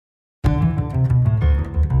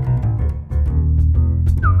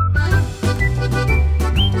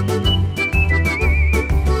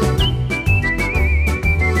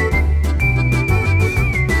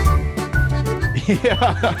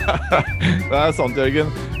Ja, det sant, Jørgen.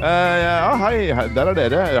 Ja, hei, der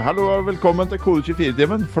dere. Hallo og velkommen til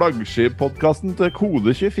Kode24-timen, flaggskip-podcasten til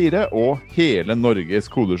Kode24 og hele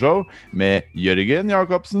Norges kodeshow med Jørgen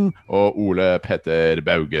Jakobsen og Ole Petter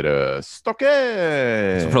Baugerød Stokke.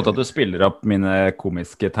 Så flott at du spiller opp mine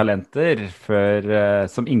komiske talenter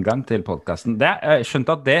som inngang til podcasten. Jeg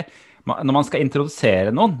skjønte at når man skal introdusere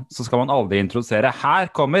noen, så skal man aldri introdusere. Her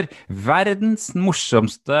kommer verdens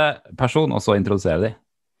morsomste person, og så introdusere de.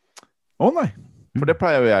 Nei, for det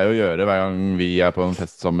pleier jo jeg å gjøre hver gang vi er på en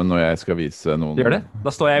fest sammen når jeg skal vise noen. Du gjør det? Da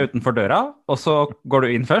står jeg utenfor døra, og så går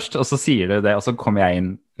du inn først, og så sier du det, og så kommer jeg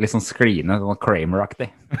inn litt sånn skline, sånn Kramer-aktig.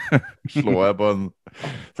 Slår jeg på en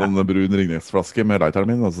sånn brun ringnesflaske med lighteren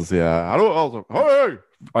min, og så sier jeg, hallo, altså, hei!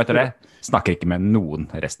 Og etter det, snakker ikke med noen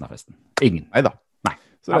resten av festen. Ingen. Neida.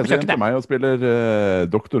 Så reiser jeg til meg og spiller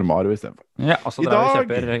Dr. Mario i stedet for. Ja, og så drar vi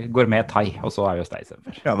kjøper gourmet thai, og så er vi hos deg i stedet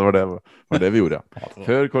for. Ja, det var det vi gjorde, ja.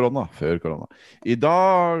 Før korona. I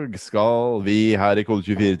dag skal vi her i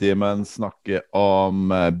Kode24-timen snakke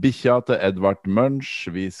om bikkja til Edvard Munch.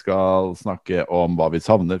 Vi skal snakke om hva vi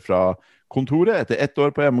savner fra kontoret etter 1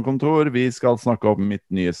 år på hjemmekontor. Vi skal snakke om mitt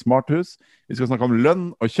nye smarthus. Vi skal snakke om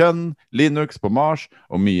lønn og kjønn, Linux på Mars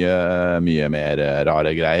og mye mer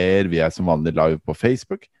rare greier. Vi er som vanlig live på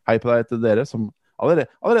Facebook. Hei på deg til dere som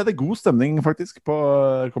allerede god stemning faktisk på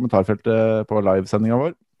kommentarfeltet på livesendingen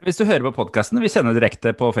vår. Hvis du hører på podcasten, vi sender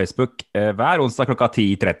direkte på Facebook hver onsdag klokka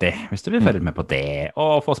 10:30. Hvis du vil følge med på det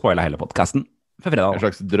og få spoilet hele podcasten. En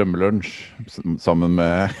slags drømmelunsj sammen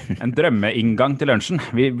med... En drømmeinngang til lunsjen.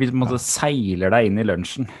 Vi måtte seile deg inn i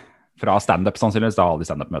lunsjen. Fra stand-up, sannsynligvis da alle de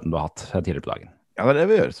stand-up-møtene du har hatt tidligere på dagen. Ja, det er det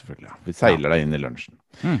vi gjør selvfølgelig. Ja. Vi seiler deg inn i lunsjen.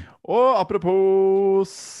 Og apropos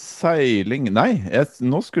seiling... Nei,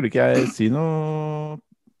 nå skulle ikke jeg si noe...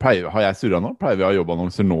 Har jeg surret nå? Pleier vi å ha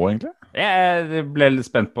jobbannonser nå, egentlig? Jeg ble litt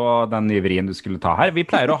spent på den nye vrien du skulle ta her. Vi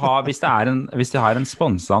pleier å ha, hvis de har en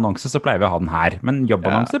sponset annonse, så pleier vi å ha den her. Men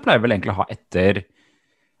jobbannonser pleier vi vel egentlig å ha etter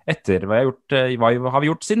hva har vi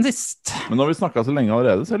gjort siden sist. Men nå har vi snakket så lenge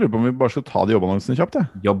allerede, så jeg lurer på om vi bare skal ta de jobbannonsene kjapt, ja.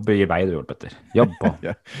 Jobb i vei, du, Ole Petter. Jobb på.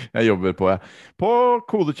 Jeg jobber på, jeg. På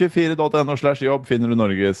kode24.no/jobb finner du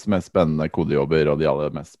Norges mest spennende kodejobber, og de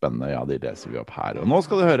aller mest spennende, ja, de leser vi opp her. Og nå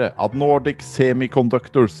skal du høre at Nordic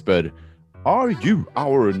Semiconductor spør: Are you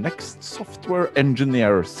our next software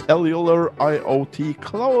engineer, cellular IoT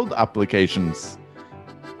cloud applications?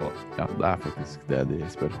 Ja, det er faktisk det de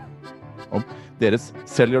spør om. Deres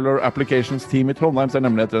Cellular Applications Team i Trondheim er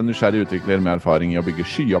nemlig etter en nysgjerrig utvikler med erfaring i å bygge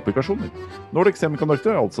skyapplikasjoner. Nordic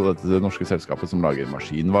Semiconductor, altså dette norske selskapet som lager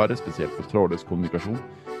maskinvare, spesielt for trådløs kommunikasjon.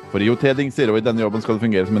 For IoT-dingser, og i denne jobben skal det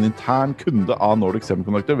fungere som en intern kunde av Nordic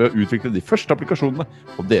Semiconductor ved å utvikle de første applikasjonene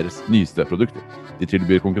på deres nyeste produkter. De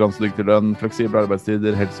tilbyr konkurransedyktig lønn, fleksible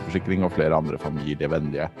arbeidstider, helseforsikring og flere andre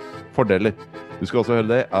familievennlige fordeler. Du skal også høre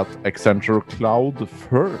det at Accenture Cloud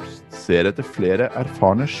First ser etter flere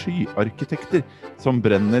erfarne skyarkitekter som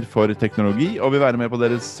brenner for teknologi og vil være med på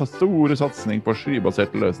deres store satsning på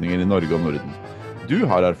skybaserte løsninger i Norge og Norden. Du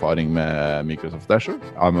har erfaring med Microsoft Azure,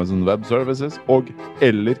 Amazon Web Services og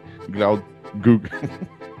eller Google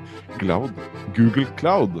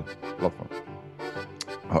Cloud plattform.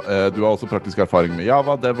 Du har også praktisk erfaring med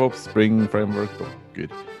Java, DevOps, Spring Framework, Docker,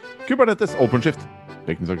 Kubernetes, OpenShift,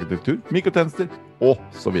 teknisk arkitektur, mikrotjenester og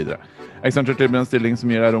så videre. Accenture tilbyr en stilling som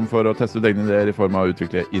gir deg rom for å teste ut egne ideer i form av å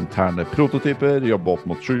utvikle interne prototyper, jobbe opp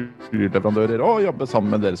mot skyleverandører og jobbe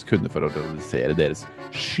sammen med deres kunder for å realisere deres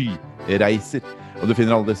skyreiser. Og du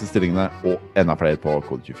finner alle disse stillingene og enda flere på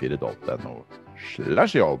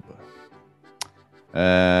kode24.no/jobb.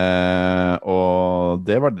 Og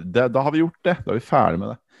da har vi gjort det. Da er vi ferdig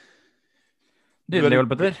med det. Nydelig,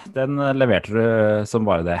 Ole Petter. Den leverte du som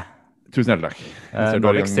bare det. Tusen hjertelig takk.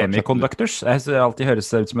 Nordic Semiconductors. Jeg alltid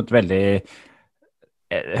høres ut som et veldig...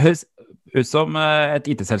 Høres ut som et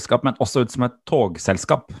IT-selskap, men også ut som et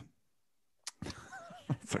togselskap.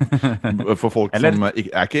 For folk som er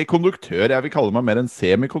ikke konduktør, jeg vil kalle meg mer en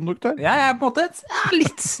semikonduktør. Ja, jeg er på en måte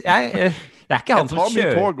litt... det er ikke han som kjører. Jeg tar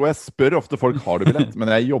mye tog, og jeg spør ofte folk har du billett,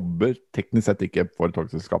 men jeg jobber teknisk sett ikke for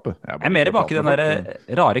togselskapet. Jeg er mer bak i den der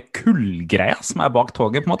rare kullgreia som er bak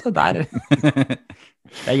toget, på en måte. Der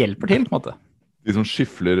jeg hjelper til, på en måte. De som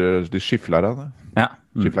skifler det. Ja.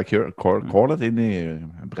 Skifler kålet inn i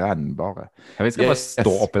brennbare. Ja, vi skal bare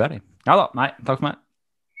stå oppi der. Ja da, nei, takk for meg.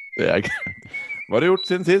 Det er greit. Hva har du gjort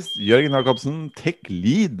siden sist? Jørgen Jakobsen, tech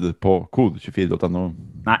lead på kode24.no.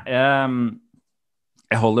 Nei,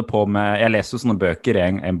 jeg holder på med, jeg leser jo sånne bøker,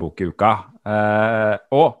 en bok i uka.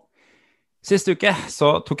 Og siste uke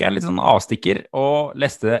så tok jeg en litt sånn avstikker og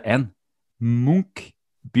leste en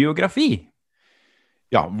Munch-biografi.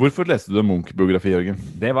 Ja, hvorfor leste du Munch-biografi, Jørgen?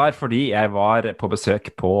 Det var fordi jeg var på besøk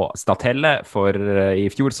på Stathelle i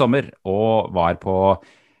fjor sommer, og var på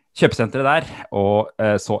kjøpesenteret der, og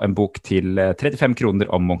så en bok til 35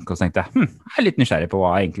 kroner om Munch, og så tenkte jeg, jeg er litt nysgjerrig på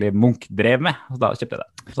hva egentlig Munch drev med, og da kjøpte jeg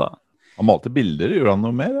det. Så. Han malte bilder, gjorde han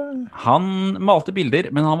noe mer? Han malte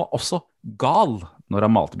bilder, men han var også gal når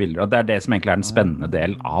han malte bilder, og det er det som egentlig er den spennende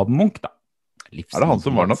delen av Munch, da. Er det han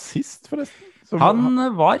som var nazist, forresten? Han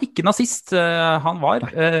var ikke nazist,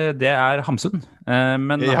 det er Hamsun,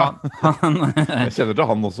 men ja. Jeg kjenner til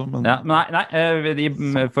han også, men... Ja,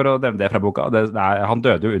 nei, for å nevne det fra boka, han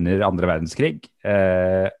døde jo under andre verdenskrig,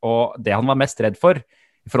 og det han var mest redd for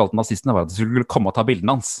i forhold til nazistene var at de skulle komme og ta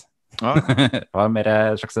bildene hans. Ja. Det var mer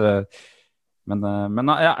slags... Men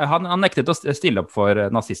han nektet å stille opp for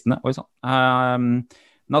nazistene, oi sånn.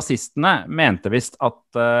 Nazistene mente visst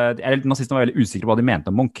nazistene var veldig usikre på hva de mente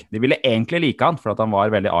om Munch. De ville egentlig like han, for at han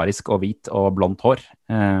var veldig arisk og hvit og blondt hår.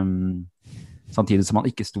 Samtidig som han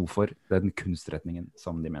ikke sto for den kunstretningen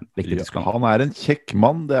som de mente. Ja, han er en kjekk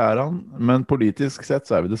mann, det er han. Men politisk sett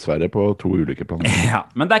så er vi dessverre på 2 ulike planer. Ja,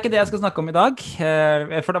 men det er ikke det jeg skal snakke om i dag.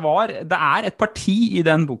 For det er et parti i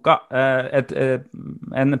den boka,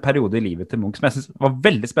 en periode i livet til Munch som jeg synes var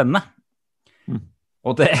veldig spennende.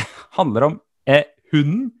 Og det handler om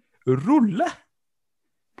hunden Rulle,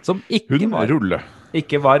 som ikke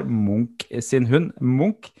var Munch sin hund.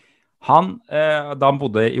 Munch, da han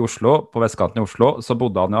bodde i Oslo, på vestkanten i Oslo, så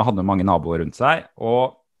bodde han og hadde mange naboer rundt seg,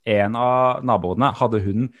 og en av naboene hadde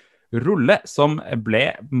hunden Rulle, som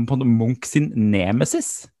ble på Munch sin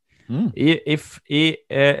nemesis. I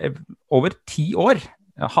over 10 år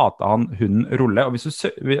hatet han hunden Rulle,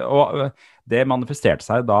 og det manifesterte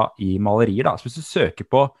seg da i malerier. Da. Så hvis du søker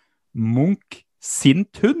på Munch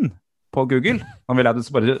sint hund på Google, nå vil jeg at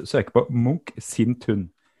du bare søke på Munch sint hund.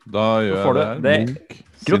 Da gjør jeg det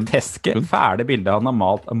groteske, fæle bildet han har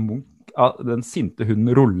malt av Munch, av den sinte hunden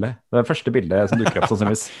Rulle. Det er det første bildet som dukker opp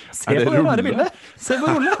sannsynligvis. Se på det rare bildet! Se på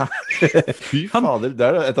Rulle! Fy fader, det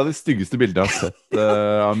er et av de styggeste bildene jeg har sett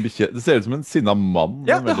av en bikkje. Det ser ut som en sinnet mann.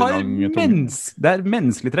 Ja, det er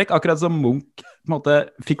menneskelig trekk, akkurat som Munch på en måte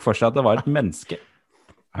fikk for seg at det var et menneske.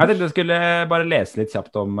 Jeg tenkte jeg skulle bare lese litt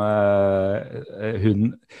kjapt om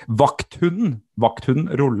vakthunden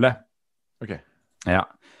Rulle. Ok. Ja.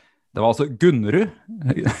 Det var altså Gunnerud,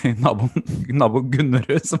 nabo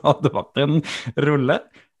Gunnerud, som hadde vakthunden Rulle.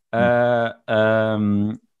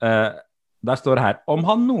 Der står det her, om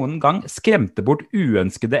han noen gang skremte bort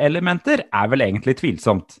uønskede elementer, er vel egentlig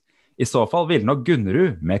tvilsomt. I så fall ville nok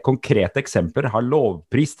Gunnerud med konkrete eksempler ha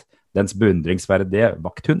lovprist dens beundringsverdige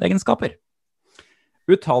vakthundegenskaper.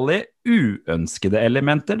 Utallige uønskede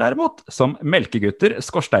elementer derimot, som melkegutter,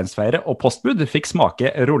 skorsteinsfeiere og postbud, fikk smake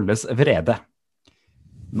Rulles vrede.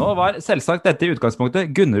 Nå var selvsagt dette i utgangspunktet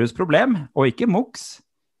Gunneruds problem, og ikke Munchs.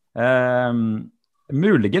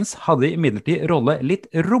 Muligens hadde imidlertid Rulle litt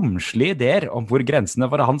romslige ideer om hvor grensene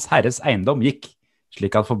for hans herres eiendom gikk,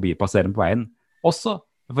 slik at forbipasserende på veien også,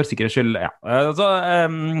 for sikkerhets skyld, ja.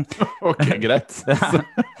 Ok, greit.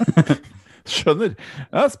 Skjønner.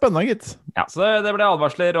 Ja, spennende, gitt. Ja, så det ble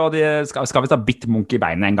advarsler, og de skal visst ha bitt Munch i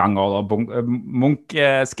beinet en gang, og Munch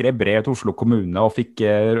skrev brev til Oslo kommune, og fikk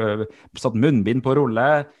satt munnbind på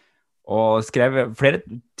Rulle, og skrev flere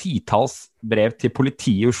titalls brev til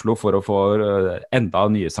politiet i Oslo for å få enda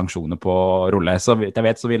nye sanksjoner på Rulle. Så vidt jeg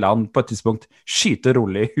vet, så ville han på et tidspunkt skyte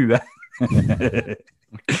Rulle i huet.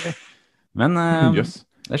 Okay. Men det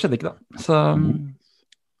skjedde ikke da. Så...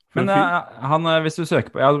 Men hvis du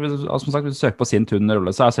søker på, som sagt, hvis du søker på sin hund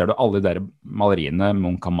Rulle, så ser du alle de der maleriene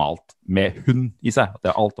Munch har malt med hund i seg.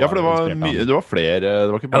 Det for det var flere,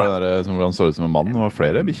 det var ikke bare det der som han så ut som en mann, det var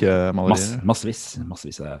flere bikkjemalerier. Massevis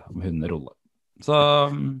om hunden Rulle. Så...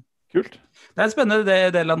 Kult. Det er en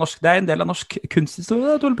spennende del av norsk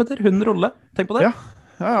kunsthistorie, Ole Petter, hunden Rulle. Tenk på det.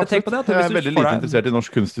 Ja, absolutt. Jeg er veldig lite interessert i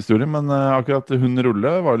norsk kunsthistorie, men akkurat hunden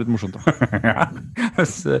Rulle var litt morsomt da.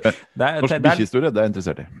 Norsk bikkjehistorie, det er jeg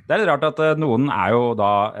interessert i. Det er litt rart at noen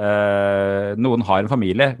har en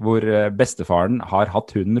familie hvor bestefaren har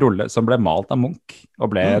hatt hunden Rulle som ble malt av Munch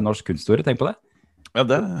og ble norsk kunsthistorie. Tenk på det. Ja,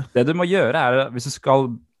 det du må gjøre er, hvis du skal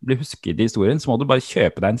bli husket i historien, så må du bare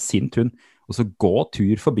kjøpe deg en sint hund, og så gå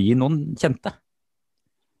tur forbi noen kjente.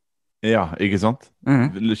 Ja, ikke sant?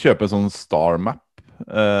 Kjøpe en sånn star map.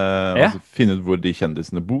 Altså finne ut hvor de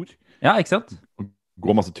kjendisene bor. Ja, ikke sant? Og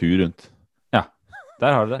gå masse tur rundt. Ja,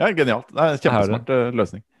 der har du det. Ja, genialt. Det er en kjempesmart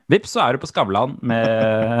løsning. Vips, så er du på Skavlan med...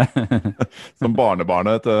 Som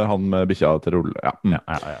barnebarnet til han med bikkja til Rulle. Ja.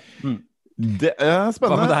 Ja. Det er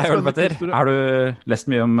spennende. Hva med deg, Ole Petter? Har du lest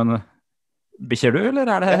mye om bikkjer du, eller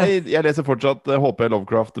det? Jeg leser fortsatt HP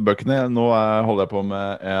Lovecraft-bøkene. Nå holder jeg på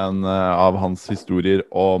med en av hans historier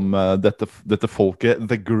om dette folket,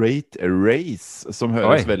 The Great Race, som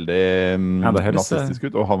høres veldig nazistisk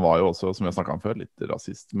ut. Og han var jo også, som jeg snakket om før, litt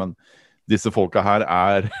rasist. Men disse folka her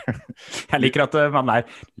Jeg liker at man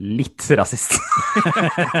litt rasist.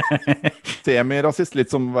 Semi-rasist,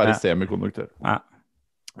 litt som å være semikonduktør. Ja.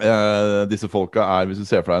 Disse folka hvis du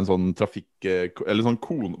ser for deg en sånn trafikk eller sånn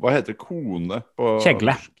kone, hva heter det, kone på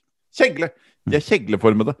Kjegle. De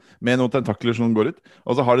kjegleformede med noen tentakler som går ut,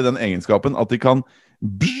 og så har de den egenskapen at de kan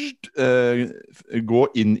gå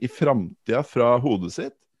inn i fremtiden fra hodet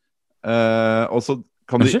sitt, og så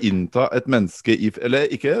kan de innta et menneske eller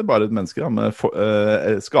ikke bare et menneske, men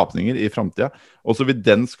skapninger i fremtiden, og så vil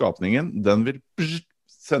den skapningen, den vil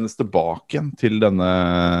sendes tilbake igjen til denne...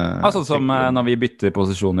 Altså som når vi bytter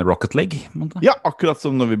posisjon i Rocket League? Ja, akkurat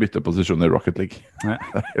som når vi bytter posisjon i Rocket League. Det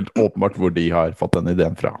helt åpenbart hvor de har fått den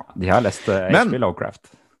ideen fra. De har lest HP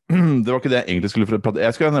Lovecraft. Det var ikke det jeg egentlig skulle prate.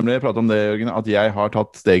 Jeg skulle nemlig prate om det, Jørgen, at jeg har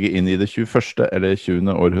tatt steget inn i det 21. eller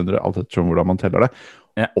 20. århundre, alt etter hvordan man teller det,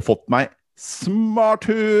 og fått meg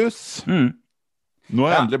smarthus! Nå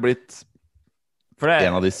har jeg endelig blitt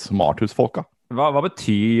en av de smarthusfolka. Hva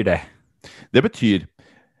betyr det? Det betyr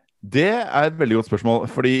det et veldig godt spørsmål,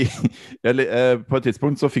 fordi på et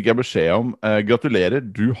tidspunkt så fikk jeg beskjed om gratulerer,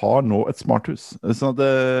 du har nå et smarthus. Så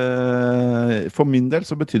for min del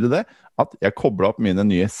så betydde det at jeg koblet opp mine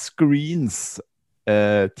nye screens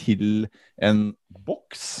til en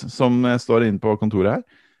boks som står inne på kontoret her.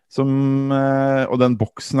 Og den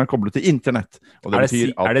boksen koblet til internett. Og det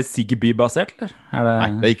betyr at... det Zigbee-basert, eller?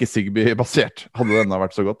 Nei, det ikke Zigbee-basert. Hadde denne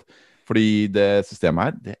vært så godt. Fordi det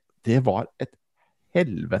systemet her, det var et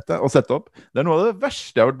helvete å sette opp. Det noe av det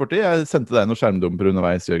verste jeg har vært borti. Jeg sendte deg noen skjermdumper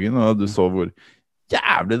underveis, Jørgen, og du så hvor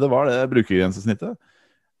jævlig det var, det brukergrensesnittet.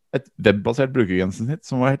 Et webbasert brukergrensesnitt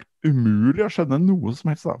som var helt umulig å skjønne noe som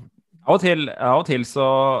helst av. Av og til så,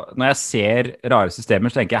 når jeg ser rare systemer,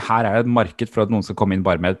 så tenker jeg, her det et marked for at noen skal komme inn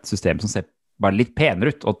bare med et system som ser bare litt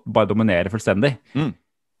penere ut, og bare dominerer fullstendig.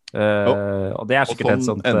 Og det sikkert et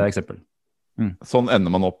sånt eksempel. Sånn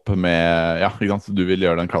ender man opp med, ikke sant, du vil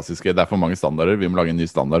gjøre den klassiske, det for mange standarder, vi må lage en ny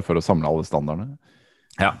standard for å samle alle standardene.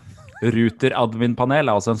 Ja,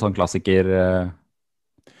 Router-admin-panel også en sånn klassiker.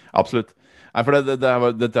 Absolutt. Nei, for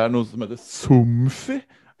dette noe som heter Somfy,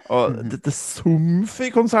 og dette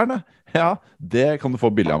Somfy-konsernet, det kan du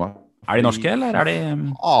få billig av meg. De norske, eller de...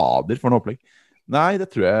 Ader for en opplegg. Nei,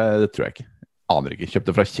 det tror jeg ikke. Aner ikke,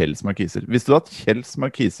 kjøpte fra Kjells Markiser. Visste du at Kjells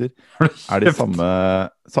Markiser de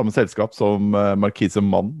samme selskap som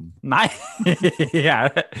Markisemann? Nei, ja.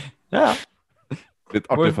 Litt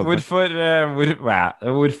artig. Hvorfor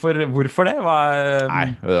det? Nei,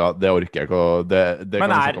 det orker jeg ikke.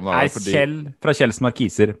 Men Kjell fra Kjells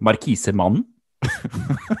Markiser Markisermannen?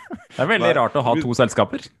 Det veldig rart å ha to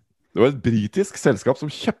selskaper. Det var et britisk selskap som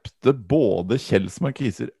kjøpte både Kjells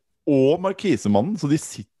Markiser og Markisemannen, så de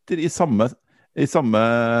sitter i samme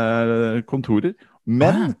kontorer,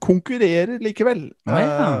 men konkurrerer likevel.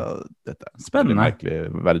 Dette spennende. En merkelig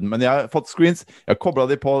verden. Men jeg har fått screens. Jeg har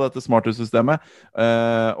koblet de på dette smarthus-systemet.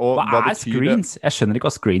 Hva screens? Jeg skjønner ikke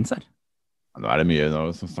hva screens er. Nå det mye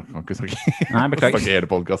som snakker Nei, beklager. Snakker hele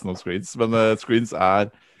podcasten om screens. Men screens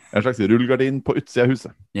en slags rullegardin på utsida av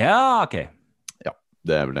huset. Ja, ok. Ja,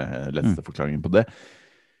 det vel den letteste forklaringen på det.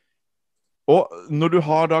 Og når du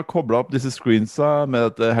har da koblet opp disse screensa med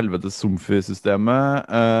dette helvetes Somfy-systemet,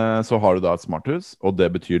 så har du da et smarthus, og det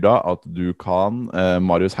betyr da at du kan,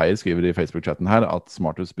 Marius Heier skriver i Facebook-chatten her, at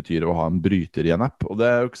smarthus betyr å ha en bryter i en app, og det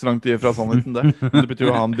jo ikke så langt fra sannheten det, men det betyr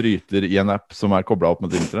å ha en bryter i en app som koblet opp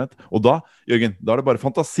med internett, og da, Jørgen, da det bare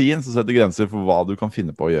fantasien som setter grenser for hva du kan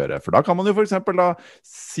finne på å gjøre, for da kan man jo for eksempel da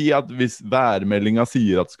si at hvis værmeldingen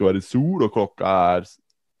sier at det skal være sol, og klokka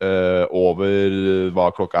over hva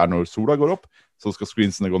klokka når sola går opp, så skal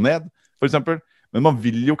screensene gå ned, for eksempel. Men man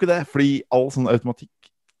vil jo ikke det, fordi all sånn automatikk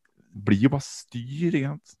blir jo bare styr,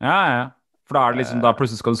 ikke sant? Ja. For da det liksom, da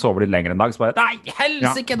plutselig skal du sove litt lenger en dag, så bare, nei,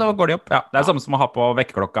 helsike, nå går de opp. Ja, det det samme som å ha på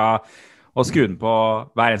vekkerklokka og skru den på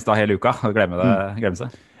hver eneste dag hele uka, og glemme seg.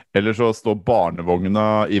 Eller så står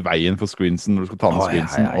barnevogna i veien for screensen når du skal ta ned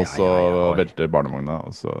screensen, og så velter barnevogna,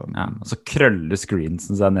 og så... Ja, og så krøller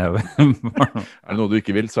screensen seg nedover. Det noe du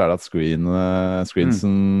ikke vil, så det at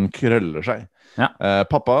screensen krøller seg. Ja.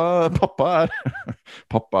 Pappa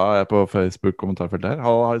på Facebook-kommentarfeltet her.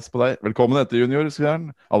 Halleis på deg. Velkommen etter junior,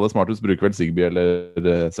 skriver. Alle smarthus bruker vel Zigbee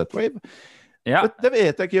eller Z-Wave. Ja. Det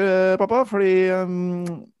vet jeg ikke, pappa, fordi...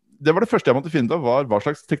 det var det første jeg måtte finne ut av, var hva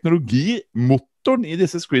slags teknologi motoren i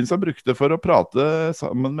disse screensa brukte for å prate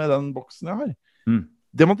sammen med den boksen jeg har.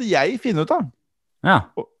 Det måtte jeg finne ut av. Ja.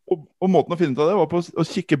 Og måten å finne ut av det var på å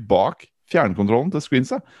kikke bak fjernkontrollen til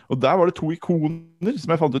screensa. Og der var det 2 ikoner som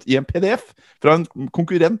jeg fant ut i en PDF fra en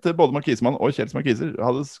konkurrent til både Markisemann og Kjells Markiser.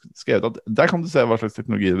 Hadde skrevet at der kan du se hva slags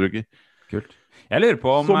teknologi du bruker. Kult. Jeg lurer på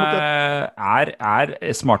om er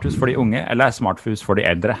smarthus for de unge, eller er smarthus for de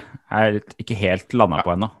eldre? Jeg er ikke helt landet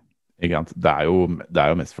på ennå. Det er jo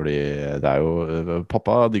mest fordi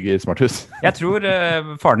pappa digger smarthus. Jeg tror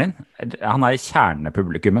faren din, han er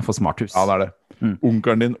kjernepublikummet for smarthus. Ja, det er det.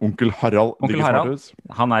 Onkelen din, onkel Harald, digger smarthus.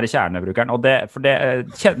 Han er kjernebrukeren. Og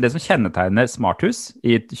det som kjennetegner smarthus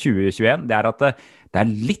i 2021, det er at det er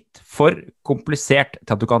litt for komplisert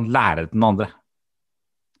til at du kan lære det til den andre.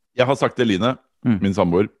 Jeg har sagt til Line, min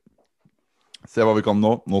samboer, se hva vi kan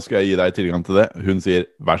nå. Nå skal jeg gi deg tilgang til det. Hun sier,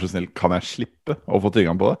 vær så snill, kan jeg slippe å få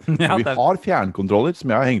tilgang på det? Ja, vi har fjernkontroller som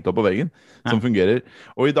jeg har hengt opp på veggen, som fungerer.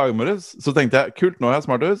 Og i dag morges så tenkte jeg, kult, nå har jeg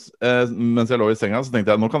smarthus. Mens jeg lå i senga, så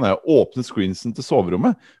tenkte jeg, nå kan jeg åpne screensen til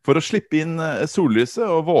soverommet for å slippe inn sollyset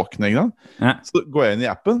og våkne. Ja. Så går jeg inn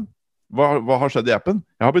i appen. Hva har skjedd i appen?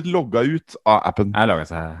 Jeg har blitt logget ut av appen. Jeg logget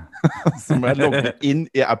seg. Så må jeg logge inn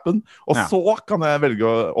i appen, og så kan jeg velge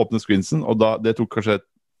å åpne screensen, og det tok kanskje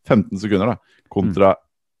 15 sekunder da, kontra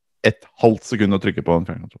et halvt sekund å trykke på en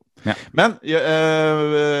fjernkontroll. Ja. Men jeg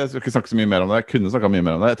skal ikke snakke så mye mer om det. Jeg kunne snakket mye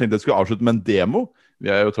mer om det. Jeg tenkte jeg skulle avslutte med en demo. Vi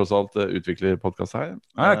er jo tross alt utviklerpodcast her.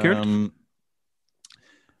 Ja, kult.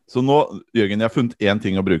 Så nå, Jørgen, jeg har funnet en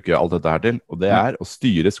ting å bruke alt dette her til, og det er å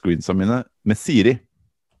styre screensa mine med Siri.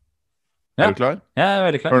 Ja. Er du klar? Jeg er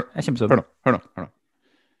veldig klar. Jeg er kjempesød. Hør nå.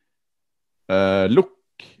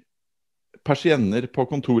 Lukk persienner på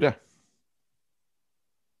kontoret.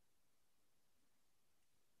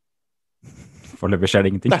 Foreløpig skjer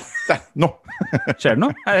det ingenting. Der, nå! Skjer det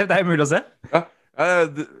noe? Det er mulig å se. Ja,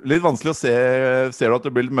 litt vanskelig å se. Ser du at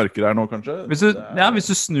det blir litt mørkere her nå, kanskje? Hvis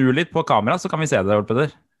du snur litt på kamera, så kan vi se det, Ole Petter.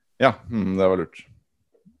 Ja, det var lurt.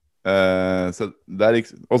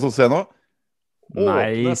 Og så se nå.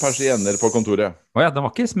 Åpne persienner på kontoret. Åja, det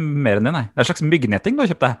var ikke mer enn det, nei. Det er en slags myggnetting du har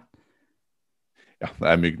kjøpt deg. Ja, det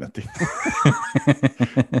er myggnetting.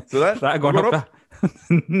 Se der. Der går den opp, ja.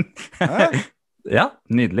 Ja,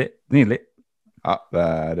 nydelig. Ja, det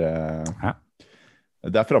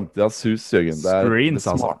er fremtidens hus, Jørgen. Det er det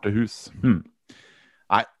smarte hus.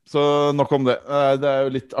 Nei, så nok om det. Det er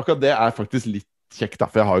jo litt, akkurat det er faktisk litt kjekt,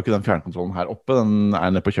 da, for jeg har jo ikke den fjernkontrollen her oppe. Den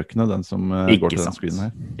er nede på kjøkkenet, den som går til den screenen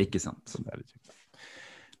her. Ikke sant. Så det er litt kjekt.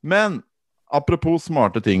 Men, apropos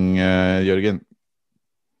smarte ting, Jørgen.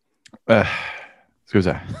 Skal vi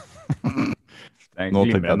se. Nå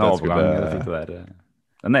tenkte jeg at jeg skulle...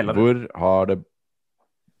 Hvor har det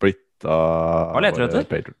blitt av... Hva leter du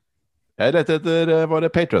etter? Jeg leter etter våre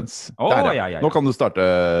patrons. Der, ja. Nå kan du starte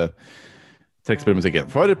trekkspillmusikken.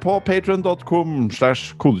 For på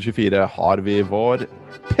patreon.com/kode24 har vi vår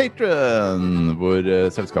Patreon, hvor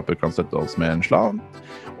selskaper kan støtte oss med en slant.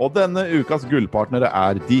 Og denne ukas gullpartnere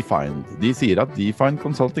er Defined. De sier at Defined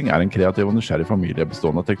Consulting er en kreativ og nysgjerrig familie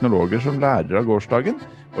bestående av teknologer som lærer av gårsdagen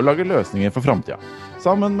og lager løsninger for fremtiden.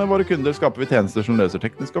 Sammen med våre kunder skaper vi tjenester som løser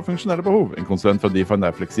tekniske og funksjonelle behov. En konsulent fra Defined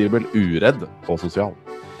er fleksibel, uredd og sosial.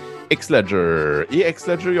 Xledger. I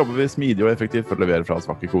Xledger jobber vi smidig og effektivt for å levere fra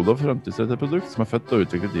svake kode og fremtidsrettet produkt som er født og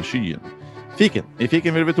utviklet i skyen. Fiken. I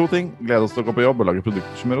Fiken vil vi 2 ting. Glede oss til å gå på jobb og lage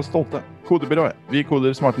produkter som gjør oss stolte. Kodebyrået. Vi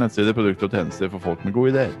koder smarte nettsider, produkter og tjenester for folk med gode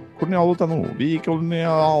ideer. Kolonial.no. Vi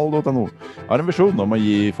kolonial.no har en visjon om å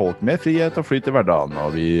gi folk mer frihet og flyt i hverdagen, og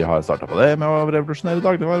vi har startet på det med å revolusjonere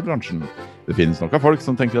dagligvarebransjen. Det finnes nok av folk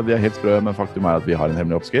som tenker at vi er helt sprø, men faktum er at vi har en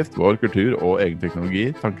hemmelig oppskrift, vår kultur og egen teknologi,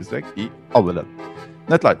 tankestrek i alle ledd.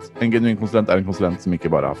 Netlight. En genuin konsulent er en konsulent som ikke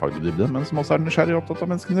bare har faglig dybde, men som også er nysgjerrig og opptatt av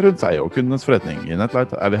menneskene rundt seg og kundenes forretning. I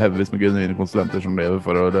Netlight er vi hevvis med genuine konsulenter som lever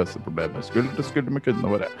for å løse problemer skulder til skulder med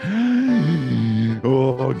kundene våre.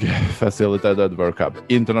 Og Facilitated Workhub.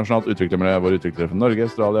 Internasjonalt utviklermiljø, våre utviklere fra Norge,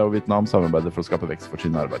 Australia og Vietnam samarbeider for å skape vekst for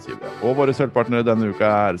sine arbeidsgivere. Og våre sølvpartnere denne uka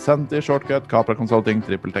er Senti, Shortcut, Capra Consulting,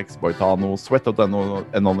 TrippelTex, Boitano, Sweat.no,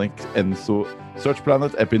 Enonic, Enso,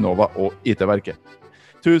 Searchplanet, Epinova og IT-verket.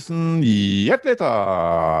 Tusen hjertelig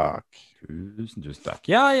takk. Tusen takk.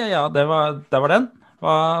 Ja, det var den.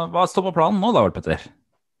 Hva står på planen nå da, Ole Petter?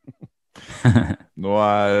 Nå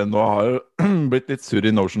har jeg blitt litt sur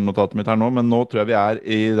i Notion-notatet mitt her nå, men nå tror jeg vi er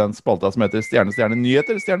i den spalta som heter Stjerne, stjerne,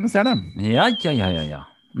 nyheter, stjerne, stjerne. Ja.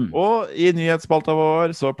 Og i nyhetsspalta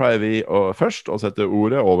vår så pleier vi først å sette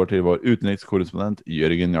ordet over til vår utenrikskorrespondent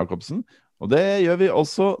Jørgen Jakobsen. Og det gjør vi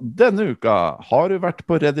også denne uka. Har du vært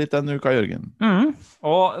på Reddit denne uka, Jørgen?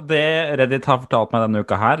 Og det Reddit har fortalt meg denne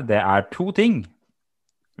uka her, det er 2 ting.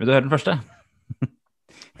 Vil du høre den første?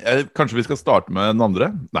 Kanskje vi skal starte med den andre?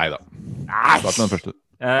 Neida. Start med den første.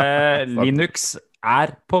 Linux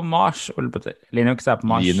er på Mars, Ole Petter. Linux er på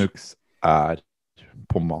Mars. Linux er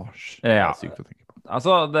på Mars. Det Ja. er sykt å tenke på.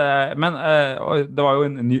 Altså, det var jo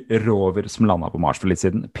en ny rover som landet på Mars for litt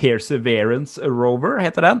siden. Perseverance rover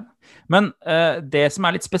heter den. Men det som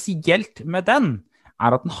er litt spesielt med den,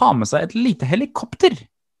 er at den har med seg et lite helikopter.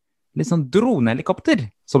 Litt sånn dronehelikopter,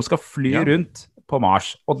 som skal fly rundt på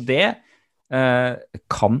Mars. Og det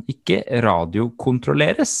kan ikke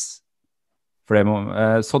radiokontrolleres.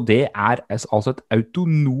 Så det er altså et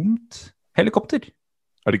autonomt helikopter.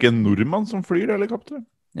 Er det ikke en nordmann som flyr det helikopteret?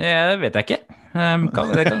 Det vet jeg ikke.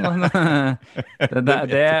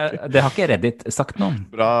 Det har ikke Reddit sagt noe om.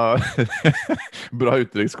 Bra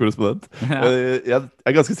utenrikskorrespondent. Jeg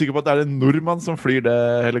er ganske sikker på at det er en nordmann som flyr det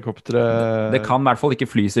helikopteret. Det kan i hvert fall ikke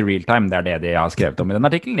flys i real time. Det er det de har skrevet om i den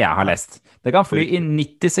artikkelen jeg har lest. Det kan fly i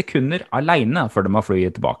 90 sekunder alene før det må fly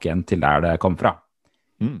tilbake igjen til der det kom fra.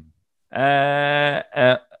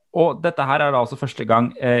 Og dette her er da altså første gang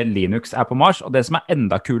Linux er på Mars, og det som er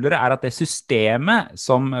enda kulere er at det systemet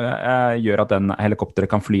som gjør at den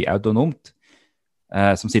helikopteret kan fly autonomt,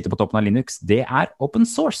 som sitter på toppen av Linux, det er open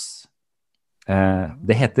source.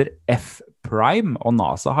 Det heter F-Prime, og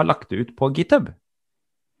NASA har lagt det ut på GitHub.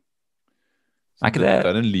 Er ikke det? Det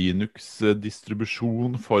er en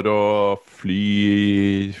Linux-distribusjon for å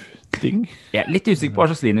fly ting. Jeg er litt usikker på hva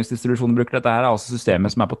slags Linux-distribusjon bruker. Dette her er altså systemet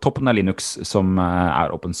som er på toppen av Linux, som er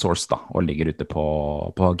open source da, og ligger ute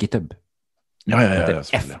på GitHub. Ja,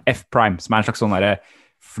 F-Prime, som er en slags sånn der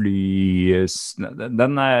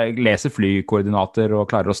den leser flykoordinater og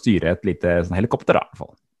klarer å styre et lite sånn helikopter da, i hvert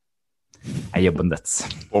fall. Er jobben dets.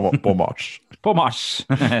 På Mars. På Mars.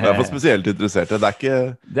 Det er for spesielt interesserte. Det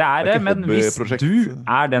er ikke men hvis du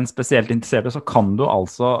er den spesielt interesserte, så kan du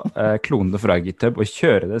altså klone det fra GitHub og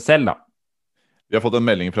kjøre det selv da. Vi har fått en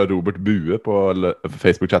melding fra Robert Bue på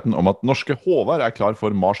Facebook-chatten om at norske Håvard er klar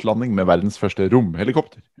for Mars-landing med verdens første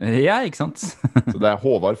romhelikopter. Ja, ikke sant? Så det er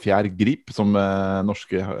Håvard Fjær Grip, som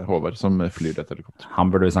norske Håvard, som flyr dette helikopter.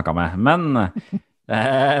 Han burde vi snakket med, men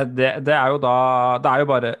det er jo da, det er jo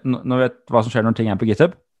bare, når vi vet hva som skjer når ting er på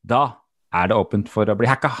GitHub, da er det åpent for å bli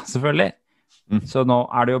hacket, selvfølgelig. Så nå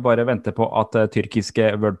er det jo bare å vente på at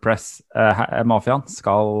tyrkiske WordPress-mafiaen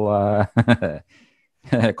skal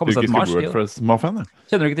komme seg til Mars. Tyrkiske WordPress-mafiaen, ja.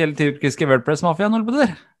 Kjenner du ikke til tyrkiske WordPress-mafiaen, Ole Petter?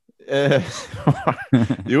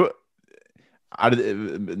 Jo, er det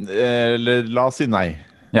eller la oss si nei.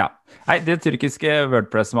 Ja. Nei, det tyrkiske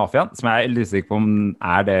WordPress-mafiaen, som jeg er litt sikker på om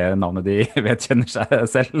er det navnet de vedkjenner seg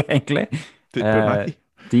selv, egentlig.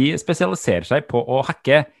 De spesialiserer seg på å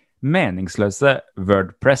hacke meningsløse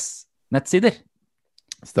WordPress-nettsider.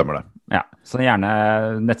 Stemmer det. Ja, så gjerne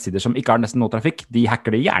nettsider som ikke har nesten noe trafikk, de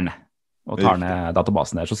hacker det gjerne. Og tar ned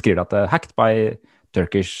databasen der, så skriver de at det er hacked by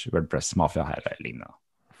Turkish WordPress-mafia her, eller lignende.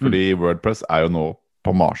 Fordi WordPress er jo nå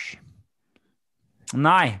på Mars.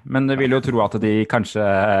 Nei, men du vil jo tro at de kanskje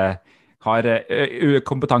har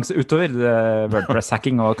kompetanse utover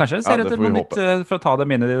WordPress-hacking, og kanskje ser etter noe nytt for å ta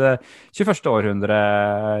dem inn i det 21. århundre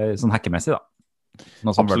sånn hackemessig da.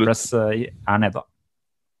 Nå som WordPress er nede da.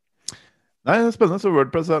 Nei, det er spennende, så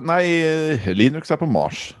WordPress Linux er på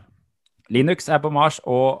Mars. Linux er på Mars,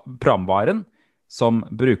 og programvaren som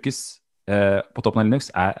brukes på toppen av Linux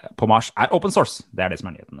på Mars er open source. Det er det som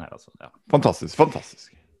er nyheten her, altså. Ja. Fantastisk, fantastisk.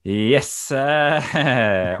 Yes.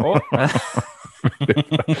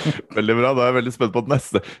 Veldig bra, da er jeg veldig spent på den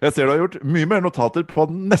neste. Jeg ser du har gjort mye mer notater på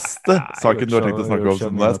den neste saken du har tenkt å snakke om. Så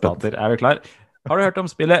nå er jeg spent. Er vi klar? Har du hørt om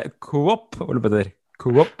spillet Co-op, Ole Petter?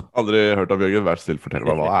 Co-op? Aldri hørt om, Jørgen. Vær så snill, fortell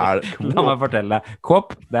meg, hva er Co-op? La meg fortelle deg. Co-op,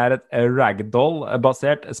 det er et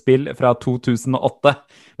ragdoll-basert spill fra 2008.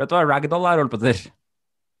 Vet du hva ragdoll er, Ole Petter?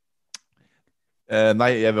 Nei,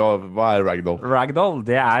 hva er ragdoll? Ragdoll,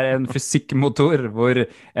 det er en fysikkmotor hvor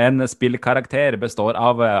en spillkarakter består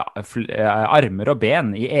av armer og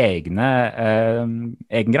ben i egen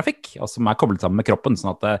grafikk, og som er koblet sammen med kroppen,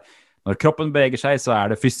 sånn at når kroppen beveger seg, så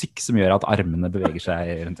er det fysikk som gjør at armene beveger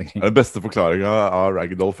seg rundt omkring. Det er den beste forklaringen av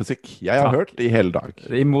ragdoll-fysikk jeg har hørt i hele dag.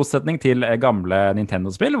 I motsetning til gamle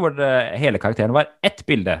Nintendo-spill, hvor hele karakteren var ett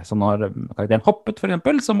bilde. Så når karakteren hoppet, for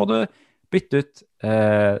eksempel, så må du bytte ut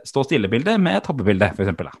stå stille-bilde med et hoppebilde, for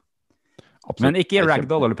eksempel. Absolutt. Men ikke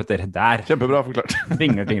ragdoll, Ole Petter. Der. Kjempebra forklart.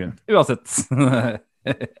 Vingler ting rundt. Uansett.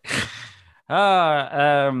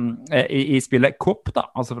 I spillet Coop, da,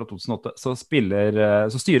 altså fra 2008, så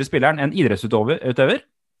styrer spilleren en idrettsutøver,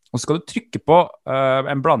 og så skal du trykke på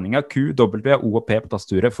en blanding av Q, W, O og P på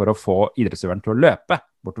tasturet for å få idrettsutøveren til å løpe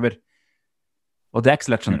bortover. Og det er ikke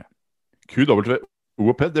så lett, skjønner du. Q, W, O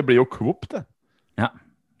og P, det blir jo Coop, det. Ja.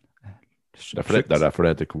 Det er derfor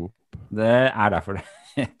det heter Coop. Det er derfor det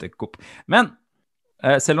heter Coop. Men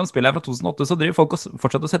selv om spillet er fra 2008, så driver folk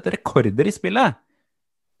fortsatt å sette rekorder i spillet.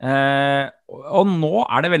 Og nå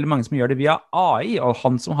det veldig mange som gjør det via AI, og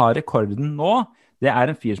han som har rekorden nå, det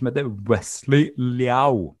en fyr som heter Wesley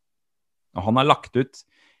Liao. Og han har lagt ut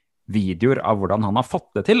videoer av hvordan han har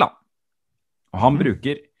fått det til, da. Og han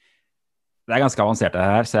bruker, det ganske avansert det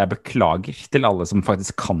her, så jeg beklager til alle som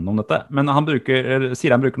faktisk kan om dette, men han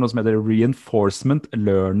sier han bruker noe som heter Reinforcement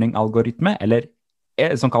Learning Algoritme, eller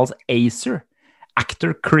som kalles ACER,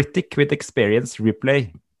 Actor Critic with Experience Replay.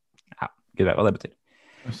 Ja, gud vet hva det betyr.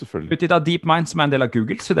 Utgitt av DeepMind, som en del av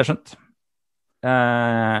Google, så det skjønt.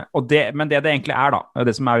 Men det egentlig da,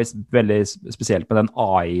 det som veldig spesielt med den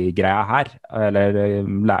AI-greia her, eller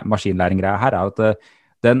maskinlæring-greia her, at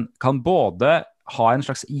den kan både ha en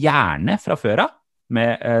slags hjerne fra før av,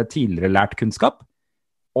 med tidligere lært kunnskap,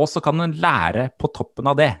 og så kan den lære på toppen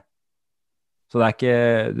av det. Så det ikke,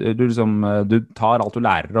 du tar alt du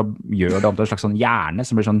lærer og gjør det om til en slags sånn hjerne,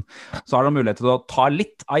 som blir sånn, så har du mulighet til å ta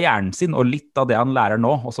litt av hjernen sin, og litt av det han lærer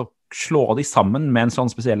nå, og så slå de sammen med en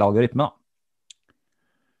sånn spesiell algoritme, da.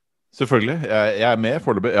 Selvfølgelig, jeg med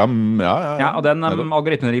foreløpig. Ja, og den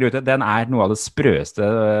algoritmen ligger ute, den noe av det sprøeste.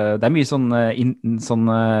 Det mye sånn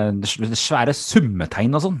svære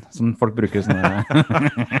summetegn og sånn, som folk bruker sånne.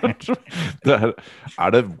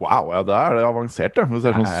 Wow, ja, det det avansert, da. Det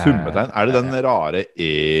sånn summetegn. Det den rare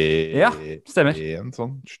Ja, stemmer.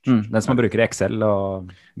 Sånn. Den som man bruker i Excel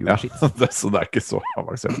og Google Sheets. Så det ikke så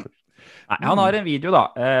avansert. Nei, han har en video da,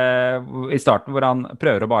 i starten hvor han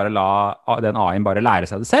prøver å bare la den AI-en bare lære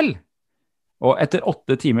seg det selv. Og etter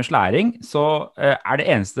 8 timers læring, så det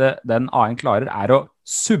eneste den AI-en klarer å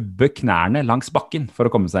subbe knærne langs bakken for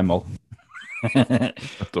å komme seg i mål.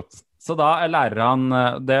 Så da lærer han,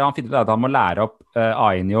 det han finner ut at han må lære opp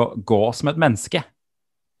AI-en i å gå som et menneske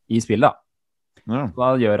i spillet da. Ja.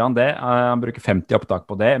 Da gjør han det, han bruker 50 opptak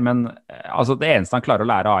på det, men altså, det eneste han klarer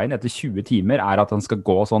å lære AI-en etter 20 timer at han skal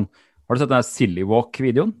gå sånn. Har du sett den Silly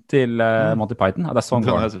Walk-videoen til Monty Python? Ja, det sånn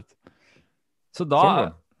går det. Så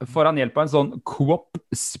da får han hjelp av en sånn co-op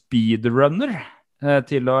speedrunner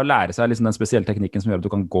til å lære seg liksom den spesielle teknikken som gjør at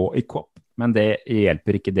du kan gå i co-op. Men det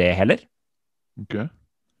hjelper ikke det heller. Okay.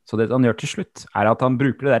 Så det han gjør til slutt at han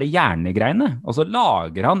bruker det der hjernegreiene, og så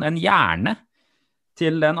lager han en hjerne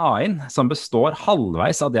til den AI-en som består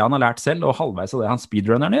halvveis av det han har lært selv, og halvveis av det han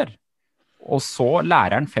speedrunneren gjør. Og så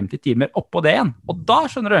lærer han 50 timer oppå det igjen. Og da,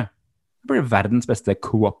 skjønner du, det blir verdens beste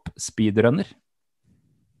co-op speedrunner.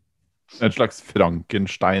 En slags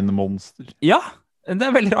Frankenstein-monster. Ja,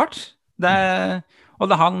 det veldig rart.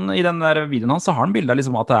 Og i den der videoen hans så har han bilder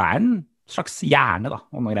liksom at det en slags hjerne da,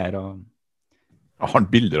 og noen greier. Har han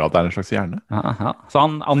bilder av at det en slags hjerne? Ja. Så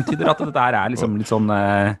han antyder at dette liksom litt sånn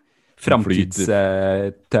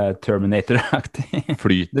framtids-Terminator-aktig.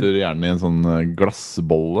 Flyter gjerne i en sånn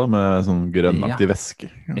glassbolle med sånn grønnaktig væske.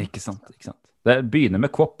 Ja. Ikke sant. Det begynner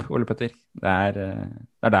med Kvop, Ole Petter. Det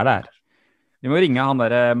der det Vi må ringe han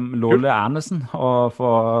der Ole Andersen og få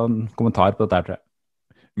en kommentar på dette her, tror jeg.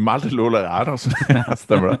 Malte Ole Andersen,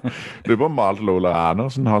 stemmer det. Du på Malte Ole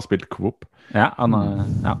Andersen har spilt Kvop. Ja,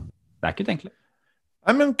 det ikke utenkelig.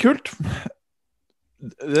 Nei, men kult.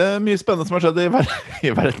 Det mye spennende som har skjedd i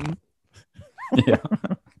verden. Ja.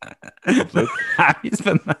 Det mye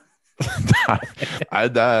spennende. Nei,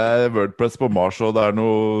 det Wordpress på Mars, og det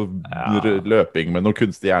noe løping med noe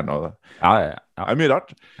kunstig hjerne. Og det. Ja. Det mye rart.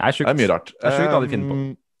 Det mye rart. Det sjukt hva de finner på.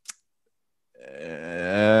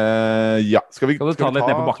 Ja, skal du ta det litt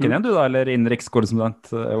ned på bakken igjen, du da, eller innenrikskorrespondent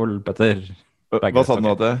Ole Petter? Hva sa du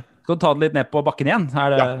nå til? Skal du ta det litt ned på bakken igjen?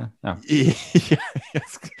 Ja.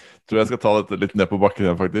 Tror jeg skal ta dette litt ned på bakken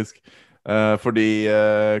igjen, faktisk. Fordi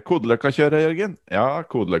kodeløkka-kjøret, Jørgen. Ja,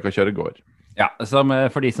 kodeløkka-kjøret går. Ja,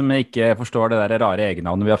 for de som ikke forstår det der rare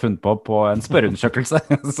egennavnet vi har funnet på en spørreundersøkelse,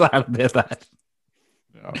 så det der.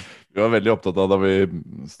 Ja, vi var veldig opptatt av da vi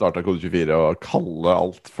startet Kode 24 å kalle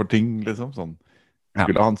alt for ting, liksom. Sånn.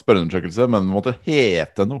 Skulle ha en spørreundersøkelse, men det måtte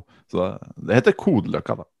hete noe. Så det heter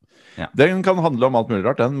kodeløkka, da. Ja. Den kan handle om alt mulig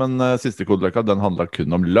rart, men siste kodeløkka, den handler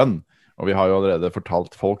kun om lønn. Og vi har jo allerede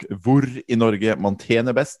fortalt folk hvor i Norge man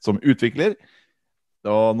tjener best som utvikler.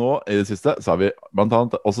 Og nå, i det siste, så har vi blant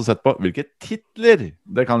annet også sett på hvilke titler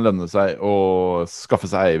det kan lønne seg å skaffe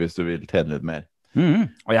seg hvis du vil tjene litt mer.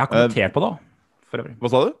 Og jeg har kommentert på det. Hva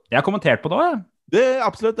sa du? Jeg har kommentert på det, ja.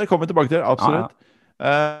 Absolutt, det kommer vi tilbake til, absolutt.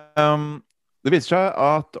 Ja. Det viser seg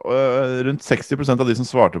at rundt 60% av de som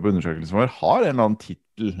svarte på undersøkelsen vår har en eller annen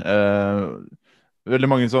titel. Veldig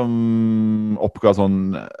mange som oppga sånn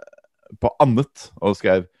på annet og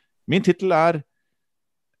skrev, min titel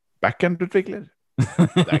backend-utvikler.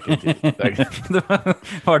 Det ikke en titel.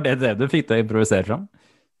 Var det du fikk til å improvisere fram?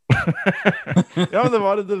 Ja, men det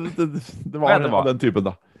var den typen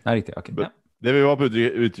da. Det riktig, ok. Ja. Det vi var på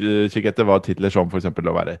utkikk etter var titler som for eksempel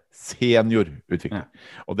å være seniorutvikler.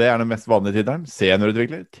 Og det er den mest vanlige titelen.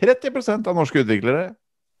 Seniorutvikler. 30% av norske utviklere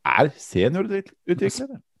er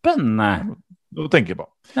seniorutviklere. Spennende. Noe å tenke på.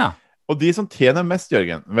 Ja. Og de som tjener mest,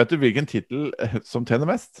 Jørgen, vet du hvilken titel som tjener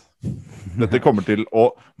mest? Dette kommer til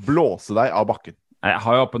å blåse deg av bakken. Jeg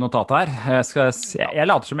har jo oppe notatet her. Jeg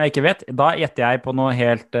later som jeg ikke vet. Da gjetter jeg på noe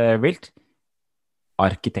helt vilt.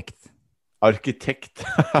 Arkitekt. Arkitekt.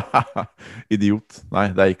 Idiot. Nei,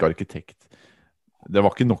 det er ikke arkitekt. Det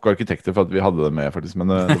var ikke nok arkitekter for at vi hadde det med, faktisk, men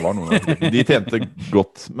det var noen arkitekter. De tjente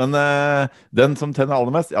godt. Men den som tjener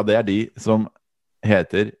aller mest, ja, det er de som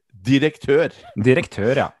heter direktør.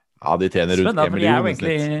 Direktør, ja. Ja, de tjener rundt 1 million. Jeg er jo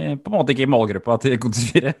egentlig på en måte ikke i målgruppa til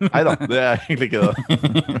kontoret. Neida, det er egentlig ikke det.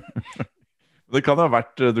 Det kan jo ha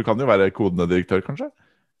vært, du kan jo være kodende direktør, kanskje?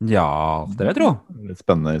 Ja, det vil jeg tro. Litt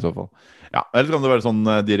spennende i så fall. Ja, eller kan det være sånn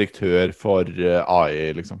direktør for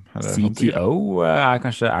AI, liksom? CTO er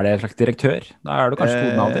det en slags direktør? Da er du kanskje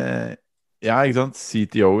koden av det. Ja, ikke sant?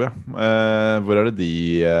 CTO, ja. Hvor er det de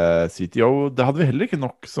CTO? Det hadde vi heller ikke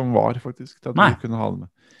nok som var, faktisk. Til at vi kunne ha det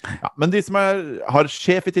med. Ja, men de som har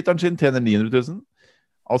sjef i tittelen sin, tjener 900 000.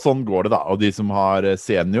 Og sånn går det da. Og de som har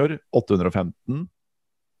senior, 815.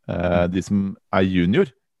 De som er junior,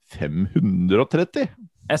 530.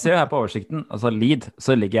 Jeg ser jo her på oversikten, altså lead,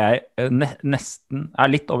 så ligger jeg nesten,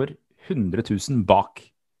 litt over 100 000 bak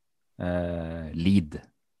lead.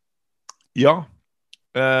 Ja,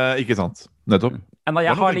 ikke sant. Nettopp. Enda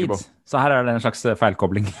jeg har lead, så her er det en slags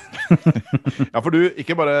feilkobling. Ja, for du,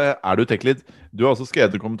 ikke bare er du tech-lead, du har også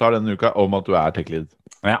skrevet en kommentar denne uka om at du er tech-lead.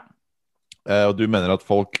 Ja. Og du mener at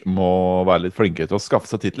folk må være litt flinke til å skaffe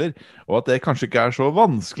seg titler, og at det kanskje ikke er så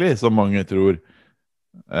vanskelig som mange tror.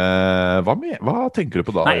 Hva tenker du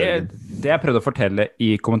på da? Nei, det jeg prøvde å fortelle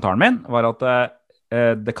i kommentaren min var at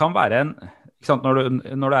det kan være når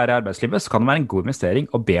du er i arbeidslivet, så kan det være en god investering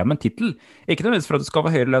å be om en titel. Ikke nødvendigvis for at du skal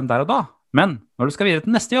få høyere lønn der og da, men når du skal videre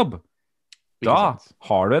til neste jobb, da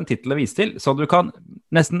har du en titel å vise til, så du kan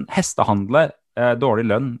nesten hestehandle dårlig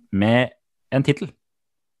lønn med en titel.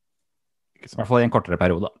 I hvert fall i en kortere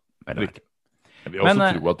periode. Jeg vil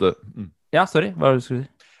også tro at Ja, sorry, hva var det du skulle si?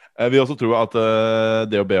 Jeg vil også tro at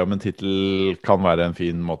det å be om en titel kan være en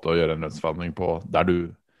fin måte å gjøre en lønnsforhandling på, der du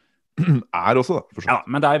er også, da. Ja,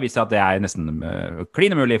 men det har jo vist seg at det er nesten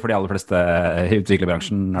klinemulig for de aller fleste i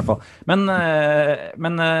utviklerbransjen, i hvert fall. Men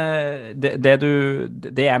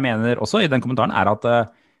det jeg mener også i den kommentaren, er at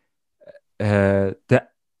det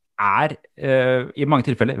er i mange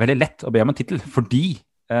tilfeller veldig lett å be om en titel, fordi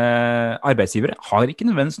arbeidsgivere har ikke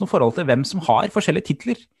nødvendigvis noe forhold til hvem som har forskjellige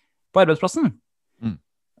titler på arbeidsplassen.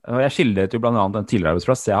 Og jeg skildret jo blant annet en tidligere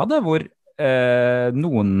arbeidsplass jeg hadde, hvor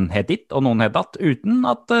noen het ditt og noen het datt, uten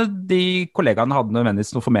at de kollegaene hadde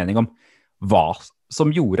nødvendigvis noe formening om hva som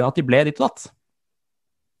gjorde at de ble ditt og datt.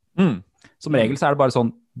 Som regel så er det bare sånn,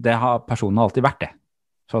 det har personen alltid vært det.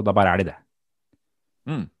 Så da bare er de det.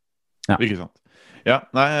 Ja. Ikke sant. Ja,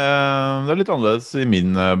 nei, det er litt annerledes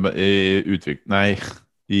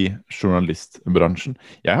i journalistbransjen.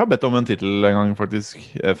 Jeg har bedt om en titel en gang faktisk,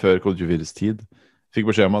 før Kode 24s tid. Fikk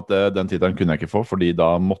beskjed om at den titelen kunne jeg ikke få, fordi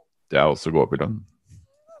da måtte jeg også gå opp i lønn.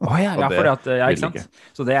 Ikke sant?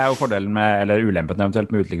 Så det er jo fordelen med, eller ulempen eventuelt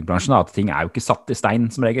med utviklingsbransjen, at ting er jo ikke satt i stein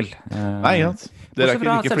som regel. Nei, ikke sant? Dere er ikke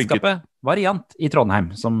like flinke. Selskapet Variant i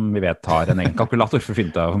Trondheim, som vi vet har en egen kalkulator for å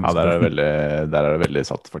finne ut av. Ja, der er det veldig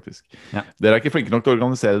satt, faktisk. Ja. Dere er ikke flinke nok til å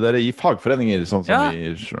organisere dere i fagforeninger, sånn som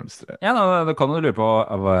vi journalister. Ja, da kan du lure på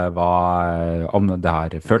om det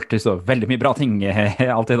har følt til så veldig mye bra ting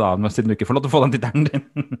alltid da, siden du ikke får lov til å få den tittelen din.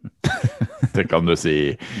 Det kan du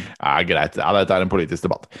si. Ja, greit. Ja, dette er en politisk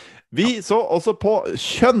debatt. Vi så også på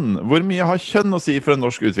kjønn. Hvor mye har kjønn å si for en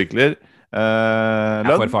norsk utvikler? Jeg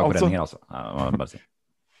får fagforeninger, altså. Jeg må bare si.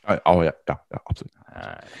 Ja, absolutt.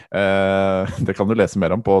 Det kan du lese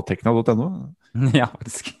mer om på tekna.no. Ja,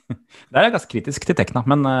 faktisk. Der er jeg ganske kritisk til tekna,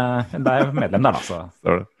 men det er jo medlem der, da. Så. Det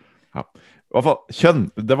var det. Ja. I hvert fall, kjønn.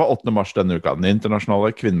 Det var 8. mars denne uka, den internasjonale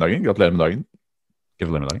kvinnedagen. Gratulerer med dagen.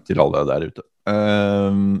 Gratulerer med dagen. Til alle der ute.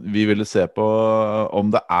 Vi ville se på om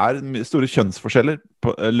det er store kjønnsforskjeller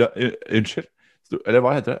på, eller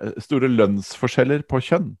hva heter det? Store lønnsforskjeller på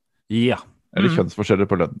kjønn. Ja. Eller kjønnsforskjeller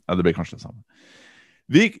på lønn. Ja, det blir kanskje det samme.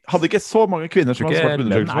 Vi hadde ikke så mange kvinner som hadde svart på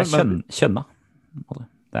undersøkelsen. Lønn er kjønna.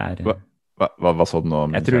 Det er... Hva så den nå?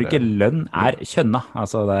 Jeg tror ikke lønn er kjønna.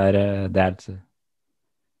 Altså, det er...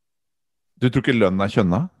 Du tror ikke lønn er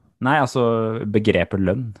kjønna? Nei, altså begrepet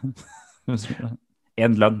lønn.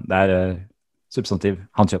 En lønn, det er substantiv,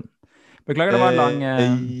 han kjønn. Beklager, det var en lang...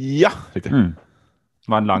 Ja, riktig. Det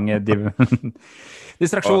var en lang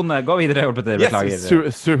distraksjon. Gå videre, Ole Petter. Beklager.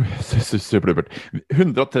 Yes, supert.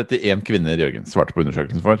 131 kvinner, Jørgen, svarte på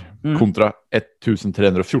undersøkelsen for, kontra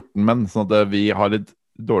 1314 menn, sånn at vi har litt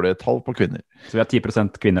dårlige tall på kvinner. Så vi har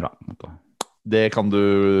 10% kvinner da. Det kan du...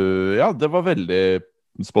 Ja, det var veldig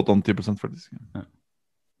spot on 10% faktisk. Ja.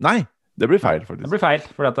 Nei, det blir feil faktisk. Det blir feil,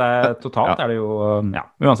 for totalt er det jo,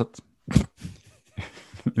 uansett.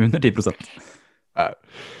 Under 10%.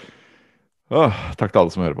 Takk til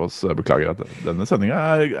alle som hører på oss. Beklager at denne sendingen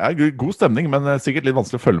er god stemning, men sikkert litt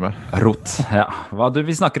vanskelig å følge med. Rot, ja.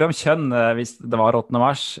 Vi snakker om kjønn. Hvis det var 8.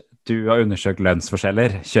 mars, du har undersøkt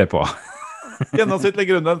lønnsforskjeller. Kjør på. Gjennomsnittlig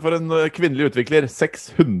grunnlønn for en kvinnelig utvikler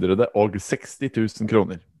 660 000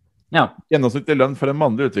 kroner. Ja. Gjennomsnittlig lønn for en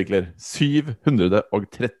mannlig utvikler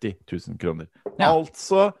 730 000 kroner. Ja.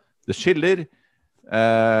 Altså, det skiller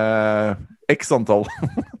x antall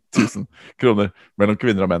 1000 kroner mellom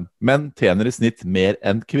kvinner og menn. Menn tjener i snitt mer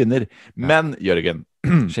enn kvinner. Men, Jørgen,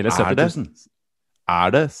 er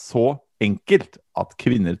det så enkelt at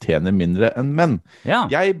kvinner tjener mindre enn menn? Ja.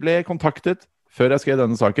 Jeg ble kontaktet før jeg skrev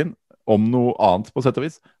denne saken om noe annet på sett og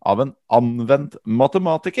vis, av en anvendt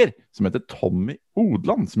matematiker som heter Tommy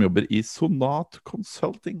Odland, som jobber i Sonat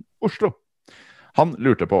Consulting Oslo. Han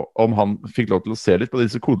lurte på om han fikk lov til å se litt på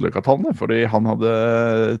disse kodeløkatallene, fordi han hadde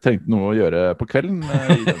trengt noe å gjøre på kvelden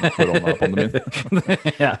i denne koronapandemien.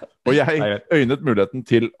 Ja. Og jeg øynet muligheten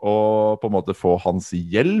til å på en måte få hans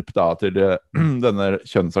hjelp da, til denne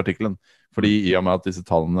kjønnsartikkelen, fordi i og med at disse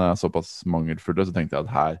tallene er såpass mangelfulle, så tenkte jeg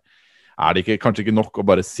at her er det kanskje ikke nok å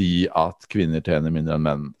bare si at kvinner tjener mindre enn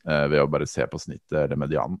menn ved å bare se på snittet eller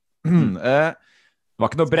medianen. Det var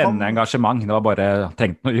ikke noe brennende engasjement, det var bare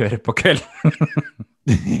trengt noe å gjøre på kvelden.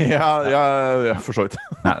 ja, for så vidt.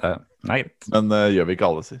 Nei, greit. Men gjør vi ikke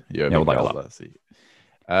alle, sier.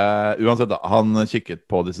 Uansett da, han kikket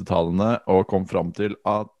på disse tallene og kom fram til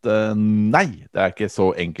at nei, det er ikke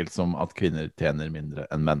så enkelt som at kvinner tjener mindre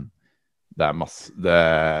enn menn. Det er masse...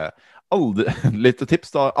 litt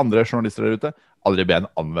tips da, andre journalister der ute. Aldri be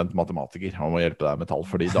en anvendt matematiker om å hjelpe deg med tall,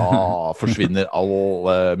 fordi da forsvinner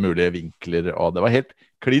alle mulige vinkler, og det var helt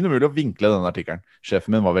klin umulig å vinkle denne artikkelen.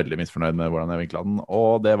 Sjefen min var veldig misfornøyd med hvordan jeg vinklet den,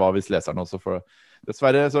 og det var visst leseren også, for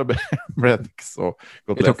dessverre så ble den ikke så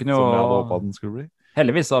godt lest som jeg hadde håpet den skulle bli.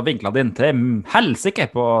 Heldigvis så vinklet den til helsike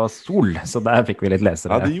på sol, så der fikk vi litt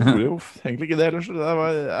lesere. Ja, de gjorde jo egentlig ikke det ellers.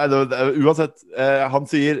 Uansett, han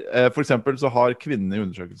sier, for eksempel så har kvinnene i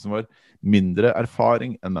undersøkelsen vår mindre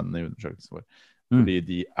erfaring enn mennene i undersøkelsen vår. Fordi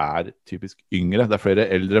de er typisk yngre. Det er flere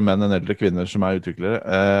eldre menn enn eldre kvinner som er utviklere.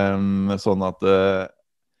 Sånn at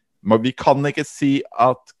vi kan ikke si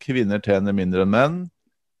at kvinner tjener mindre enn menn,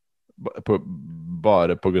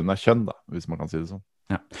 bare på grunn av kjønn, da, hvis man kan si det sånn.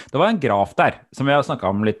 Ja. Det var en graf der, som vi har snakket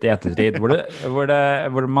om litt i ettertid,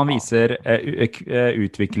 hvor man viser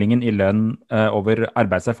utviklingen i lønn over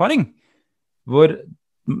arbeidserfaring, hvor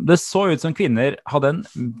det så ut som kvinner hadde en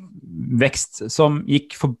vekst som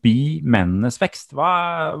gikk forbi mennenes vekst.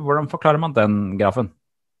 Hvordan forklarer man den grafen?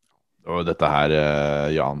 Og dette her,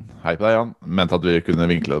 Jan, hei på deg Jan, mente at vi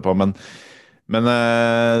kunne vinkle det på, men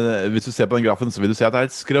hvis du ser på den grafen, så vil du se at det er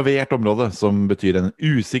et skravert område som betyr en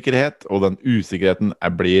usikkerhet, og den usikkerheten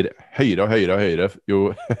blir høyere og høyere og høyere jo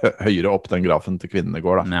høyere opp den grafen til kvinnene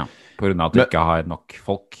går da. Ja, på grunn av at du ikke har nok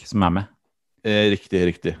folk som er med.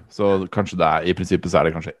 Riktig. Så kanskje i prinsippet så er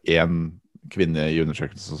det kanskje en kvinne i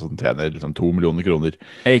undersøkelsen som tjener liksom 2 millioner kroner.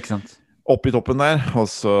 Ikke sant? Opp i toppen der, og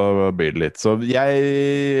så blir det litt. Så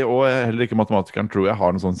jeg, og heller ikke matematikeren, tror jeg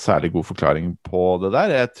har noen sånn særlig god forklaring på det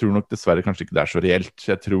der. Jeg tror nok dessverre kanskje ikke det er så reelt.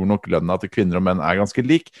 Jeg tror nok lønna til kvinner og menn er ganske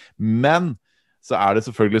lik. Men så er det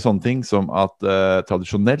selvfølgelig sånne ting som at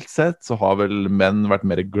tradisjonelt sett så har vel menn vært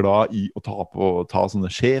mer glad i å ta sånne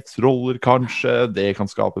sjefsroller, kanskje. Det kan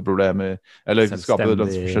skape problemer, eller skape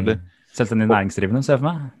lønnsforskjeller. Selvstendig næringsdrivende, ser jeg for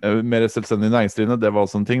meg? Mer selvstendig næringsdrivende, det var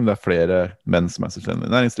også en ting. Det er flere menn som er selvstendig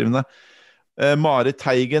næringsdrivende. Marit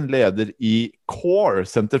Teigen, leder i CORE,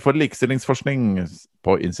 Senter for likestillingsforskning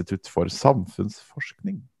på Institutt for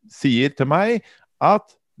samfunnsforskning, sier til meg at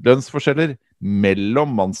lønnsforskjeller mellom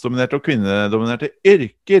mannsdominerte og kvinnedominerte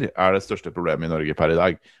yrker er det største problemet i Norge per i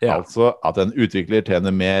dag. Ja. Altså at en utvikler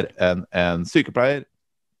tjener mer enn en sykepleier,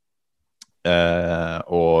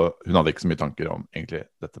 og hun hadde ikke så mye tanker om egentlig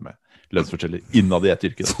dette med lønnsforskjeller innad i et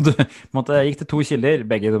yrke. Så du gikk til 2 kilder,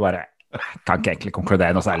 begge du bare kan ikke egentlig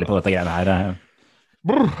konkludere noe særlig på dette greiene her.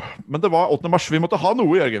 Men det var 8. mars, vi måtte ha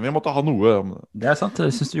noe, Jørgen, vi måtte ha noe. Det er sant,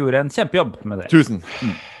 jeg synes du gjorde en kjempejobb med det. Tusen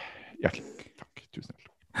hjertelig takk, tusen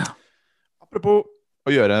hjertelig. Apropos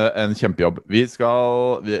å gjøre en kjempejobb, vi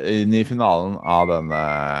skal inn i finalen av denne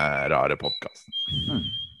rare podcasten.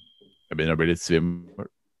 Jeg begynner å bli litt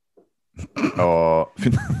svimmel. Og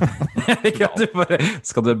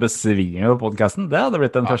Skal du besvime på podcasten? Det hadde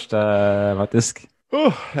blitt den første, faktisk.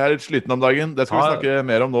 Jeg er litt sliten om dagen. Det skal vi snakke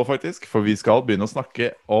mer om nå, faktisk. For vi skal begynne å snakke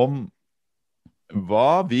om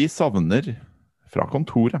hva vi savner fra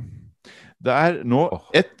kontoret. Det er nå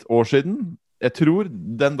 1 år siden. Jeg tror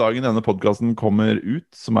den dagen denne podcasten kommer ut,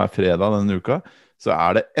 som er fredag denne uka, så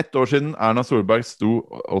er det 1 år siden Erna Solberg sto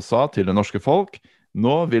og sa til det norske folk: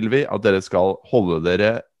 nå vil vi at dere skal holde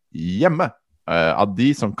dere hjemme. At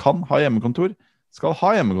de som kan ha hjemmekontor, skal ha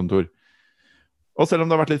hjemmekontor. Og selv om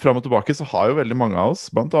det har vært litt frem og tilbake, så har jo veldig mange av oss,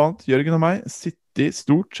 blant annet Jørgen og meg, sittet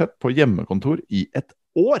stort sett på hjemmekontor i 1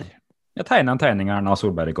 år. Jeg tegnet en tegning av Erna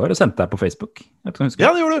Solberg i går og sendte deg på Facebook. Ja,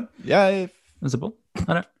 det gjorde du. Se på.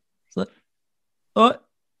 Her er det. Se der. Og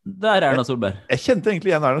der er Erna Solberg. Jeg kjente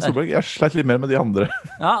egentlig igjen Erna Solberg. Jeg sleit litt mer med de andre.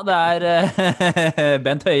 Ja, det er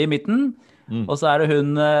Bent Høie i midten. Og så er det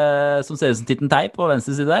hun som ser ut som Titten Teip på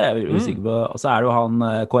venstre side der. Jeg er usikker på. Og så er det jo han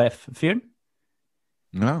KF-fyren.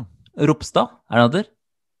 Ja. Ropstad, er det han heter?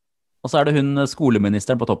 Og så er det hun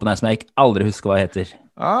skoleministeren på toppen her, som jeg aldri husker hva heter.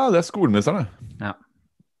 Det er skoleministeren, det. Ja.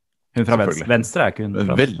 Hun fra venstre er ikke hun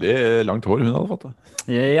fra... Veldig langt hår hun hadde fått det.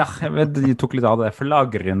 Ja, jeg vet, de tok litt av det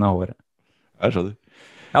flagrende håret. Jeg skjønner.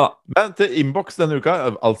 Ja da. Men til inbox denne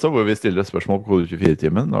uka, altså hvor vi stiller spørsmål på Kode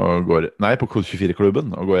 24-timen på Kode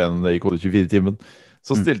 24-klubben og går gjennom det i Kode 24-timen,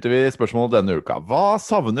 så stilte vi spørsmål denne uka. Hva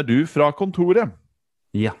savner du fra kontoret?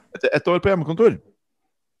 Ja. Etter 1 år på hjemmekontor.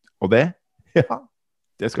 Og det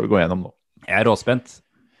skal vi gå gjennom nå. Jeg er råspent.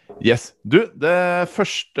 Yes. Du, det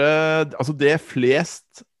første, altså det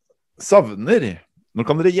flest savner, nå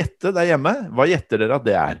kan dere gjette der hjemme. Hva gjetter dere at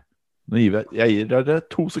det er? Jeg gir dere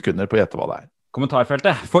 2 sekunder på å gjette hva det er.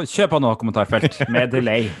 Kommentarfeltet. Kjør på nå, kommentarfelt. Med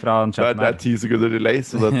delay fra en chatten her. Det er 10 sekunder delay,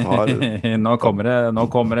 så det tar... nå kommer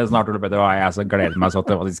det snart, Ole Petter. Jeg så gleder meg så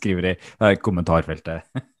til hva de skriver i kommentarfeltet.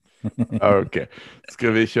 Ok.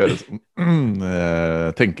 Skal vi kjøre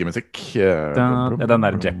tenkemusikk? Den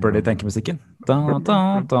der Jeopardy-tenkemusikken. Det er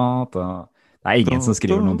ingen som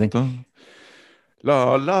skriver noen ting.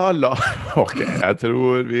 La, la, la. Ok, jeg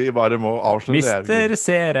tror vi bare må avslutte. Mister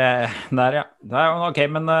Sere. Der, ja. Ok,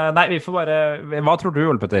 men nei, vi får bare... Hva tror du,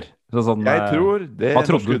 Ole Petter? Sånn, jeg tror det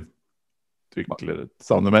norske utviklere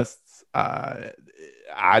savner mest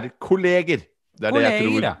er kolleger. Det er det jeg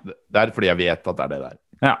tror. Ja. Det er fordi jeg vet at det er det der.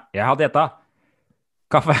 Ja, jeg hadde gjettet.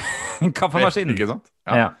 Kaffemaskinen. Ikke sant?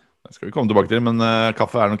 Ja. Det skal vi komme tilbake til, men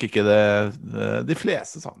kaffe er nok ikke det de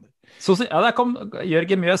fleste savner. Der kom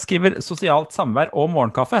Jørgen Mjøs skriver sosialt samvær og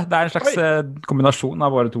morgenkaffe. Det er en slags kombinasjon av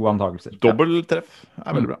våre 2 antakelser. Dobbelttreff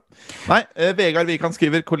er veldig bra. Nei, Vegard Vikan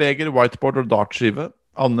skriver kolleger, whiteboard og dartskive.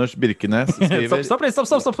 Anders Birkenes skriver... Stopp.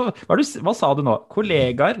 Hva sa du nå?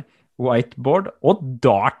 Kolleger, whiteboard og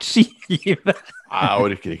dartskive. Jeg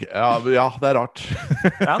orker ikke. Ja, det er rart.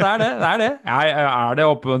 Ja, det er det. Er det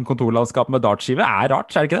oppe en kontorlandskap med dartskive? Er rart,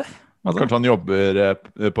 er det ikke det? Altså. Kanskje han jobber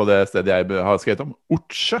på det stedet jeg har skrevet om.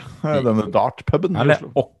 Ortsje, denne dartpuben. Eller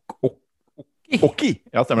Okki.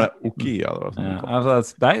 Ja, stemmer det. Okki, ja.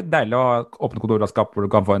 Det er deilig å åpne kontorlandskap hvor du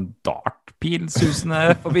kan få en dartpil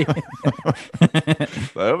susende forbi.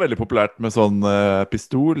 Det er jo veldig populært med sånn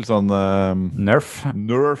pistol, sånn... Nerf.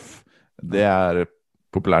 Det er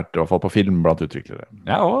populært, i hvert fall på film blant utviklere.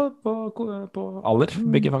 Ja, og på Aller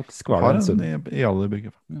bygger faktisk. I Alle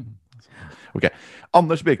bygger. Ok.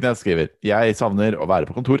 Anders Birkenes skriver: jeg savner å være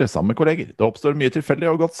på kontoret sammen med kolleger. Det oppstår mye tilfeldig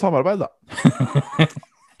og godt samarbeid, da.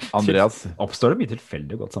 Andreas. Oppstår det mye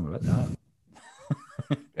tilfeldig og godt samarbeid? Ja.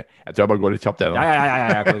 Jeg tror jeg bare går litt kjapt gjennom. Ja.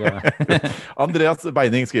 Andreas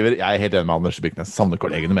Beining skriver: jeg er helt enig med Anders Birkenes. Savner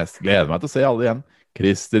kollegene mest. Gleder meg til å se alle igjen.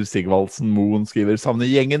 Christer Sigvaldsen Moen skriver: savner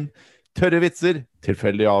gjengen. Tørre vitser.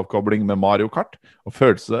 Tilfeldig avkobling med Mario Kart. Og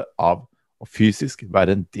følelse av å fysisk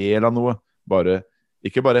være en del av noe.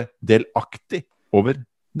 Ikke bare delaktig over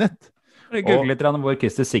nett. Google litt hvor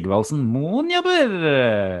Christer Sigvaldsen Moen jobber.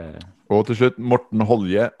 Og til slutt, Morten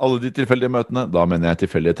Holje. Alle de tilfeldige møtene, da mener jeg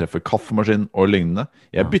tilfeldige treffer kaffemaskin og lignende.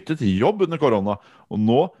 Jeg byttet jobb under korona, og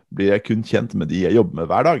nå blir jeg kun kjent med de jeg jobber med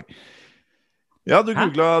hver dag. Ja, du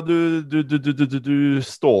googlet, du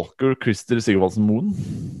stalker Christer Sigvaldsen Moen.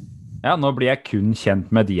 Ja, nå blir jeg kun kjent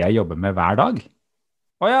med de jeg jobber med hver dag.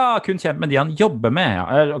 Kun kjent med de han jobber med.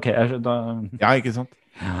 Ja, ok. Ja, ikke sant?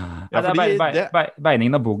 Ja, det er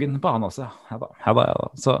beiningen av bogen på han også. Ja da.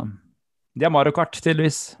 Så de har Mario Kart,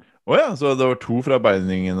 tydeligvis. Så det var 2 fra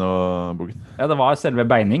beiningen og bogen? Ja, det var selve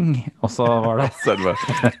beining, og så var det... selve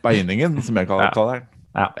beiningen, som jeg kaller det.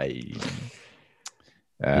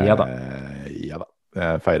 Ja da.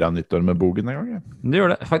 Jeg feiret nyttår med bogen en gang. Du gjør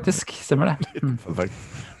det, faktisk. Stemmer det. Perfekt.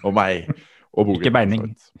 Og meg, og bogen. Ikke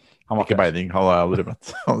beining. Ikke beining, han har jeg aldri møtt.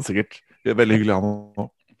 Han er sikkert veldig hyggelig, han også.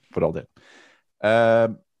 for all del.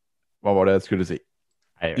 Hva var det jeg skulle si?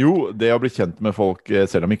 Jo, det å bli kjent med folk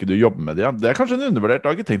selv om ikke du jobber med det, ja. Det kanskje en undervurdert.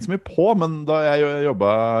 Jeg har ikke tenkt så mye på, men da jeg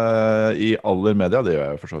jobbet i Alle media, det gjør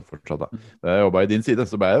jeg jo fortsatt da. Da jeg jobbet i din side,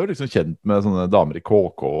 så ble jeg jo liksom kjent med sånne damer i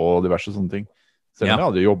KK og diverse sånne ting. Selv om jeg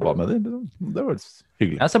aldri jobbet med det. Det var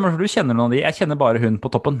hyggelig. Ja, stemmer, for du kjenner noen av de. Jeg kjenner bare hun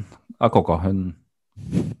på toppen av KK. Hun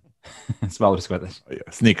som aldri skal hete.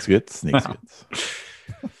 Snikskutt.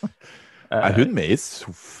 Er hun med i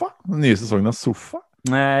Sofa? Den nye sesongen av Sofa?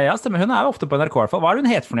 Ja, stemmer. Hun er jo ofte på NRK i hvert fall. Hva er det hun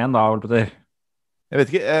heter for igjen da, Ole Petter? Jeg vet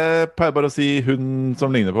ikke. Jeg pleier bare å si hun som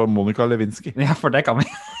ligner på Monica Lewinsky. Ja, for det kan vi.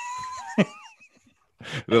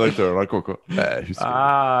 Redaktøren av KK. Jeg husker ikke.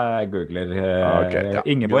 Jeg googler.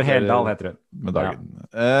 Ingeborg Heldal heter hun. Med dagen.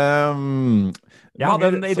 Jeg hadde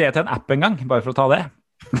en idé til en app en gang, bare for å ta det.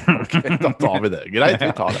 Ok, da tar vi det. Greit, vi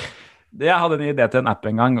tar det. Jeg hadde en idé til en app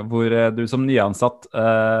en gang, hvor du som nyansatt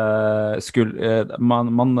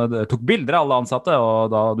man tok bilder av alle ansatte,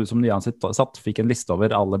 og da du som nyansatt fikk en liste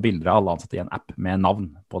over alle bilder av alle ansatte i en app med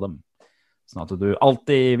navn på dem. Sånn at du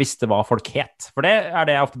alltid visste hva folk het. For det er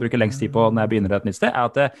det jeg ofte bruker lengst tid på når jeg begynner et nytt sted, er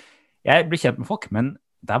at jeg blir kjent med folk, men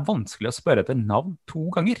det er vanskelig å spørre etter navn 2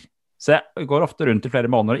 ganger. Så jeg går ofte rundt i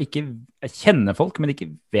flere måneder og ikke kjenner folk, men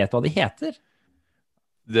ikke vet hva de heter.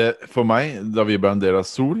 For meg, da vi ble en del av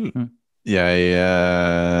Sol,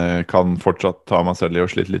 jeg kan fortsatt ta meg selv i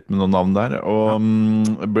å slite litt med noen navn der, og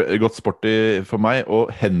gått sporty for meg å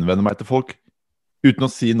henvende meg til folk uten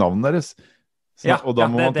å si navnet deres. Så, og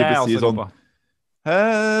da må man typisk si sånn,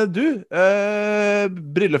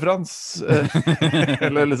 Brillefrans,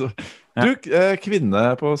 eller liksom, kvinne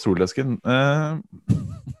på soldesken.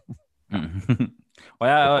 Og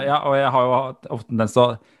jeg har jo ofte den så,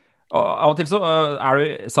 av og til så er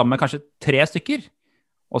du sammen med kanskje 3 stykker,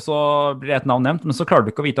 og så blir det et navn nevnt, men så klarer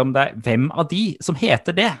du ikke å vite om det er hvem av de som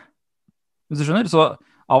heter det. Hvis du skjønner? Så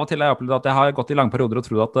av og til har jeg opplevd at jeg har gått i lange perioder og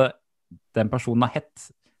trodd at den personen har hett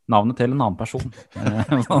navnet til en annen person.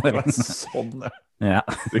 Sånn, ja.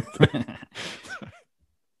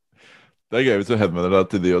 Det er gøy hvis du henvender deg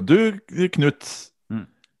til de, og du, Knut.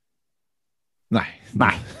 Nei.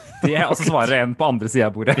 Det er også svarer en på andre siden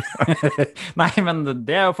av bordet. Nei, men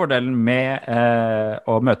det er jo fordelen med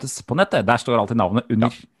å møtes på nettet. Der står alltid navnet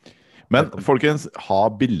under. Ja. Men folkens, ha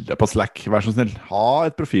bilde på Slack, vær så snill. Ha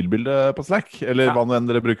et profilbilde på Slack, eller hva nå enn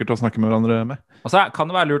dere bruker til å snakke med hverandre med. Og så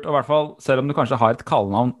kan det være lurt, i hvert fall, selv om du kanskje har et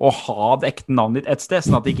kallenavn, å ha det ekte navnet ditt et sted,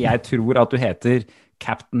 sånn at ikke jeg tror at du heter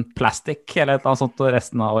Captain Plastic, eller et eller annet sånt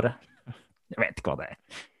resten av året. Jeg vet ikke hva det er.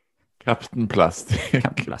 Captain Plastic.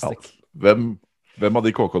 Hvem av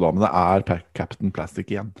de KK-damene er Captain Plastic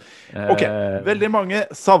igjen? Ok, veldig mange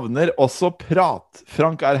savner også prat.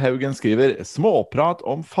 Frank R. Haugen skriver, småprat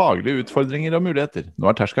om faglige utfordringer og muligheter.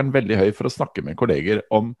 Nå er terskelen veldig høy for å snakke med kolleger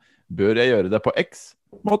om, bør jeg gjøre det på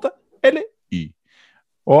X-måte eller Y?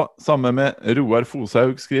 Og samme med Roar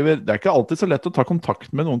Foshaug skriver, det er ikke alltid så lett å ta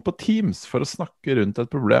kontakt med noen på Teams for å snakke rundt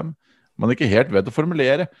et problem man ikke helt vet å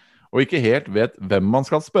formulere, og ikke helt vet hvem man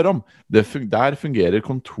skal spørre om. Der fungerer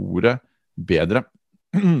kontoret bedre.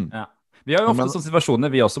 Ja. Vi har jo ofte sånne situasjoner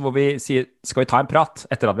vi også, hvor vi sier, skal vi ta en prat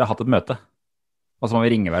etter at vi har hatt et møte? Og så må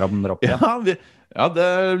vi ringe hverandre opp igjen. Ja, det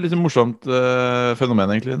er litt morsomt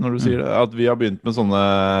fenomen egentlig, når du sier det. At vi har begynt med sånne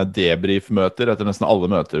debrief-møter etter nesten alle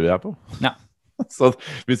møter vi er på. Ja. Så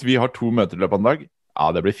hvis vi har 2 møter i løpet av en dag,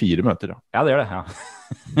 det blir 4 møter, ja. Ja, det gjør det, ja.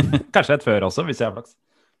 Kanskje et før også, hvis jeg har flaks.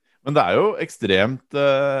 Men det er jo ekstremt,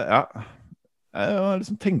 jeg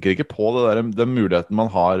liksom tenker ikke på den muligheten man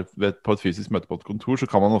har på et fysisk møte på et kontor, så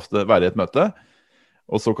kan man ofte være i et møte,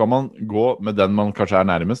 og så kan man gå med den man kanskje er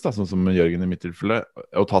nærmest, sånn som Jørgen i mitt tilfelle,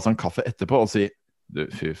 og ta seg en kaffe etterpå og si, du,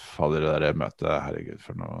 fy fader, det der møtet, herregud,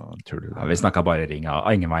 for noe tull. Ja, vi snakket bare ring, og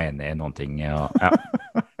ingen var enig i noen ting. Og,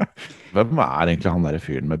 Hvem er egentlig han der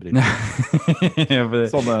fyren med briller?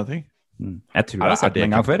 Sånne ting. Jeg tror jeg har sett det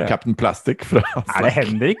en gang før. Captain Plastic fra Er det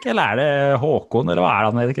Henrik, eller er det Håkon, eller hva er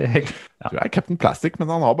han? Jeg tror det er Captain Plastic,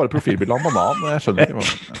 men han har bare profilbildet av en banan. Jeg skjønner ikke hva.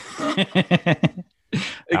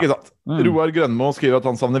 Ikke sant? Roar Grønmo skriver at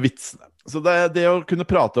han savner vitsene. Så det å kunne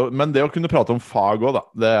prate, men det å kunne prate om fag også da,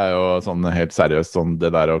 det er jo sånn helt seriøst, sånn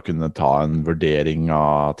det der å kunne ta en vurdering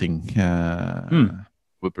av ting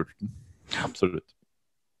på pulten. Absolutt.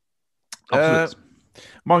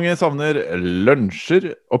 Mange savner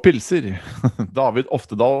lunsjer og pilser. David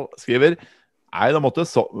Oftedal skriver, nei, det måtte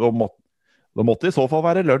i så fall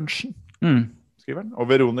være lunsjen, skriver han. Og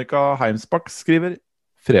Veronica Heimsbakk skriver,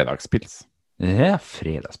 fredagspils. Ja,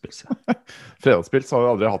 fredagspils, ja. Fredagspils har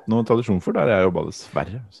jeg aldri hatt noen tradisjon for, der jeg jobbet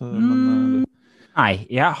dessverre. Nei,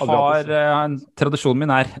 jeg har, tradisjonen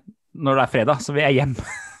min er, når det er fredag, så vil jeg hjem.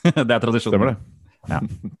 Det er tradisjonen. Stemmer det. Ja.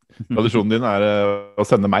 Tradisjonen din å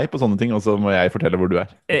sende meg på sånne ting, og så må jeg fortelle hvor du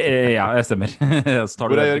er. Ja, jeg stemmer.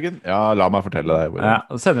 Hvor er Jørgen? Ja, la meg fortelle deg hvor jeg er.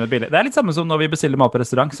 Ja, sender vi et bilde. Det er litt samme som når vi bestiller mat på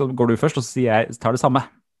restaurant, så går du først, og så sier jeg, tar det samme.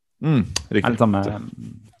 Riktig. Det er litt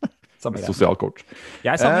samme Sosial coach.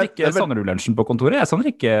 Jeg savner du lunsjen på kontoret? Jeg savner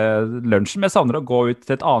ikke lunsjen, men jeg savner å gå ut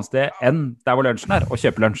til et annet sted enn der hvor lunsjen er, og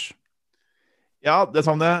kjøpe lunsj. Ja, det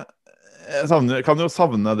savner jeg. Jeg kan jo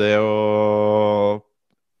savne det å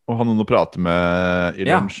ha noen å prate med i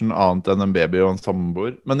lunsjen, annet enn en baby og en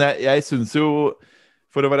samboer. Men jeg synes jo,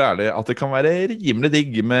 for å være ærlig, at det kan være rimelig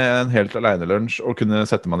digg med en helt alene lunsj og kunne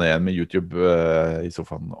sette meg ned med YouTube i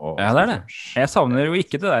sofaen. Ja, det er det. Jeg savner jo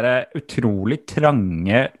ikke det der utrolig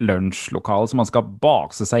trange lunsjlokalet som man skal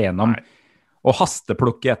bakse seg gjennom. Nei. Og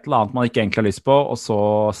hasteplukke et eller annet man ikke egentlig har lyst på, og så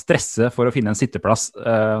stresse for å finne en sitteplass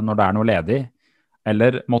når det er noe ledig.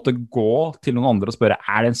 Eller måtte gå til noen andre og spørre,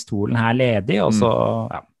 er den stolen her ledig? Og så,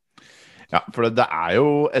 ja, for det er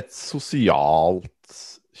jo et sosialt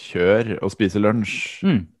kjør å spise lunsj.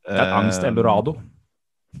 Det er et angst eldorado.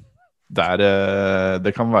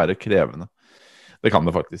 Det kan være krevende. Det kan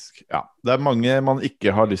det faktisk, ja. Det er mange man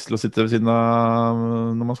ikke har lyst til å sitte ved siden av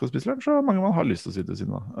når man skal spise lunsj, og mange man har lyst til å sitte ved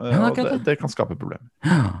siden av. Og det kan skape problemer.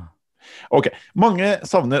 Ok, mange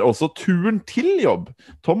savner også turen til jobb.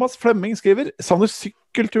 Thomas Flemming skriver, savner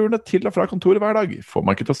sykkelturene til og fra kontoret hver dag. Får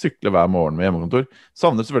man ikke til å sykle hver morgen med hjemmekontor.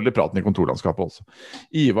 Savner selvfølgelig praten i kontorlandskapet også.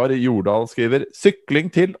 Ivar Jordal skriver, sykling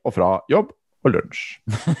til og fra jobb og lunsj.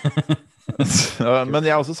 Men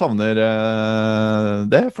jeg også savner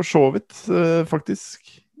det, for så vidt, faktisk.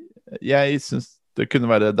 Jeg synes det kunne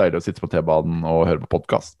være deilig å sitte på T-banen og høre på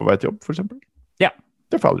podcast på vei til jobb, for eksempel. Ja.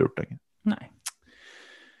 Det får jeg aldri gjort lenger. Nei.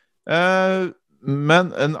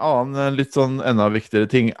 Men en annen litt sånn enda viktigere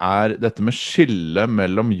ting er dette med skille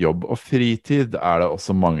mellom jobb og fritid er det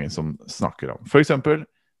også mange som snakker om. For eksempel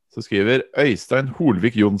så skriver Øystein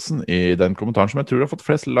Holvik Johnsen i den kommentaren som jeg tror har fått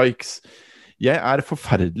flest likes. Jeg er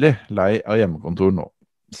forferdelig lei av hjemmekontor nå.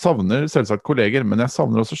 Savner selvsagt kolleger, men jeg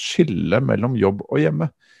savner også skille mellom jobb og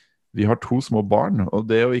hjemme. Vi har 2 små barn, og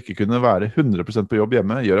det å ikke kunne være 100% på jobb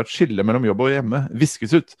hjemme gjør at skillet mellom jobb og hjemme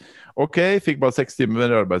viskes ut. Ok, fikk bare 6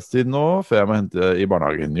 timer arbeidstid nå, før jeg må hente i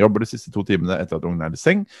barnehagen. Jobber de siste 2 timene etter at ungen er i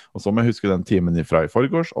seng, og så må jeg huske den timen fra i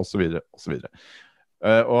forgårs, og så videre, og så videre.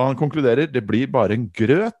 Og han konkluderer, det blir bare en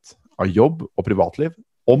grøt av jobb og privatliv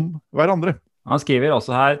om hverandre. Han skriver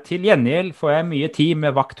også her, til gjengjeld får jeg mye tid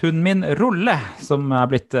med vakthunden min Rolle, som er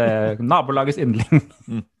blitt nabolagets yndling.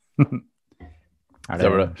 Det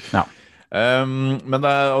var det. Ja. Men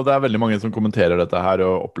det er veldig mange som kommenterer dette her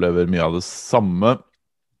og opplever mye av det samme.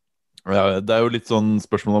 Det er jo litt sånn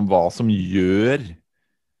spørsmål om hva som gjør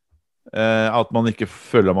at man ikke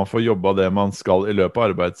føler at man får jobba det man skal i løpet av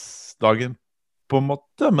arbeidsdagen, på en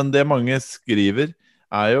måte. Men det mange skriver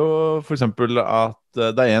er jo for eksempel at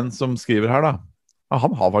det er en som skriver her da.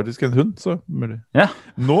 Han har faktisk en hund, så mulig. Ja.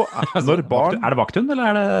 Når barn... Er det vakthund,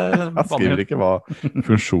 eller er det... Han skriver ikke hva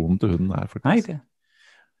funksjonen til hunden er, faktisk. Nei, det.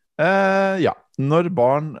 Ja, når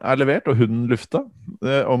barn er levert og hunden lufta,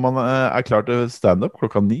 og man er klar til stand-up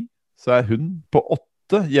 9:00, så er hunden på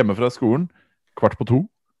 8 hjemme fra skolen, 2:15,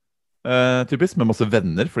 typisk, med masse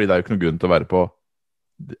venner, fordi det er jo ikke noe grunn til å være på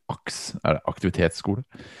aktivitetsskole.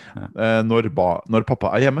 Når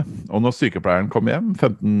pappa er hjemme, og når sykepleieren kommer hjem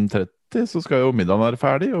 15:30, så skal jo middagen være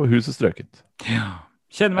ferdig, og huset strøket. Ja,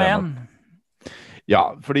 kjenner meg igjen.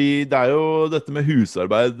 Ja, fordi det er jo dette med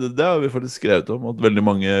husarbeid, det har vi faktisk skrevet om, at veldig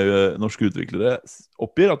mange norske utviklere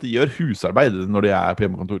oppgir at de gjør husarbeid når de er på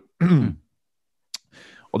hjemmekontor.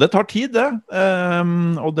 Og det tar tid, det.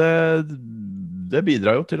 Og det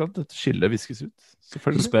bidrar jo til at dette skillet viskes ut. Så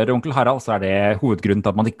spør onkel Harald, så er det hovedgrunnen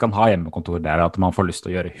til at man ikke kan ha hjemmekontor, det er at man får lyst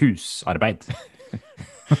til å gjøre husarbeid.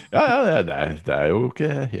 Ja, det er jo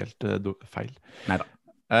ikke helt feil. Neida.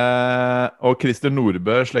 Og Christer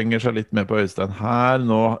Nordbø slenger seg litt med på Øystein her.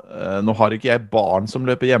 Nå har ikke jeg barn som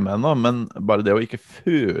løper hjemme ennå, men bare det å ikke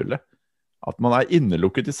føle at man er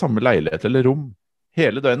innelukket i samme leilighet eller rom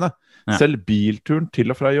hele døgnet. Ja. Selv bilturen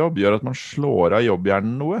til og fra jobb gjør at man slår av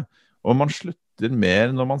jobbhjernen noe, og man slutter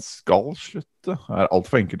mer når man skal slutte. Det er alt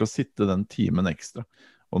for enkelt å sitte den timen ekstra.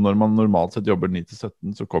 Og når man normalt sett jobber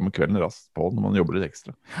 9-17, så kommer kvelden raskt på når man jobber litt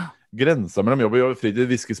ekstra. Grensa mellom jobb og fritid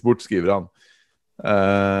viskes bort, skriver han.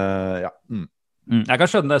 Ja. Jeg kan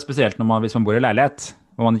skjønne det spesielt hvis man bor i leilighet,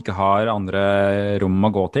 hvor man ikke har andre rom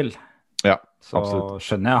å gå til. Ja, så absolutt.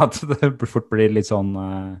 Skjønner jeg at det fort blir litt sånn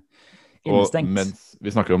innestengt. Og mens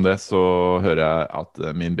vi snakker om det, så hører jeg at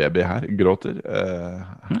min baby her gråter.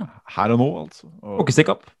 Her og nå, altså. Og ikke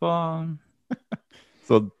stikk opp på...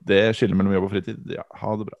 Så det skiller mellom jobb og fritid. Ja, ha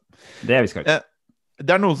det bra. Det vi skal ikke.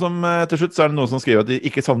 Det noen som, til slutt så det noen som skriver at de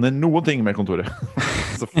ikke savner noen ting med kontoret.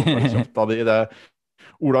 Så får man kjøpt av de det.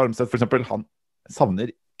 Ola Armstedt for eksempel, han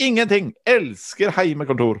savner ingenting. Elsker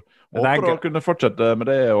heimekontor. Håper å kunne fortsette med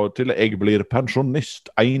det, og til jeg blir pensjonist.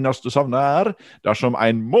 Eneste savnet dersom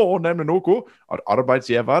en må nevne noe, at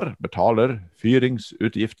arbeidsgiver betaler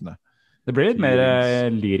fyringsutgiftene. Det blir litt mer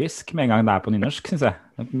lyrisk med en gang det på nynorsk, synes jeg.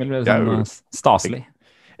 Det blir sånn staselig.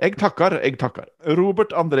 Jeg takker.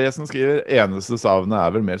 Robert Andresen skriver, eneste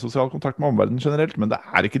savnet vel mer sosial kontakt med omverdenen generelt, men det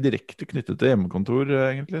ikke direkte knyttet til hjemmekontor,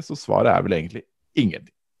 egentlig, så svaret vel egentlig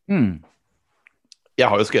ingenting. Jeg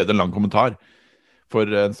har jo skrevet en lang kommentar for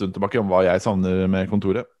en stund tilbake om hva jeg savner med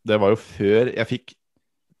kontoret. Det var jo før jeg fikk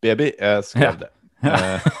baby jeg skrev det.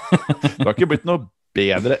 Det har ikke blitt noe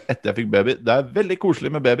bedre etter jeg fikk baby. Det veldig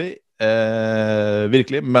koselig med baby,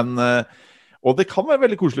 virkelig, men og det kan være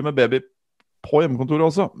veldig koselig med baby på hjemmekontoret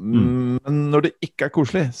også, men når det ikke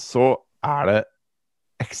koselig, så det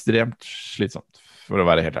ekstremt slitsomt, for å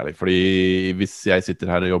være helt ærlig. Fordi hvis jeg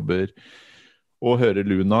sitter her og jobber og hører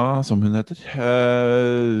Luna, som hun heter,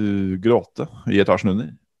 gråte i etasjen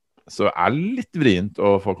under, så det litt vrient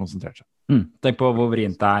å få konsentrert seg. Tenk på hvor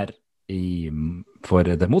vrient det for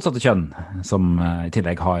det motsatte kjønn, som i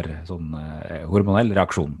tillegg har sånn hormonell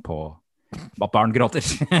reaksjon på at barn gråter.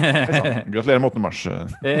 Gratulerer med 8. mars.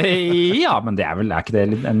 Ja, men det vel ikke det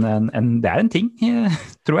det en ting,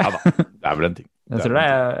 tror jeg. Ja da, det vel en ting. Jeg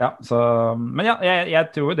tror men ja, jeg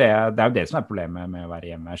tror det jo det som problemet med å være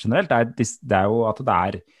hjemme generelt. Det jo at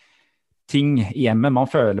det ting i hjemmet man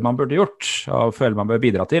føler man burde gjort, og føler man bør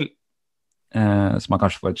bidra til, så man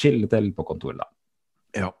kanskje får et skille til på kontoret da.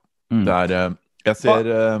 Ja, det jeg ser,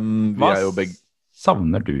 vi jo begge...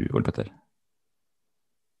 savner du, Ole Petter?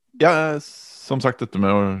 Ja, som sagt, dette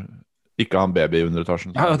med å ikke ha en baby under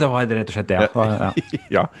etasjen. Ja, det var rett og slett det, ja.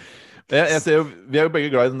 Ja. Jeg ser jo, vi jo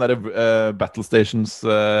begge glad i den der Battle Stations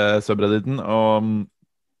subredditen, og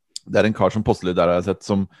det en kar som poster litt der har jeg sett,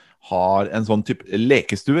 som har en sånn type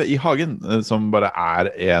lekestue i hagen, som bare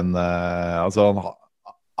en, altså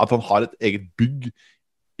at han har et eget bygg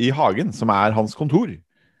i hagen, som hans kontor.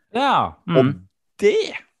 Ja. Og det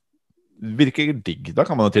virker digg. Da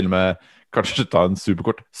kan man jo til og med kanskje ta en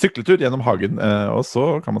superkort sykletur gjennom hagen, og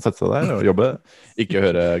så kan man sette seg der og jobbe, ikke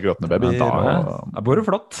høre gråtende baby. Da bor det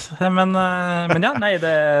flott. Men ja, nei,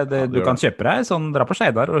 du kan kjøpe deg sånn, dra på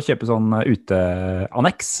Skeidar og kjøpe sånn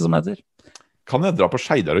uteanneks, som det heter. Kan jeg dra på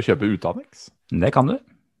Skeidar og kjøpe uteanneks? Det kan du.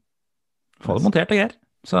 Få det montert og greier.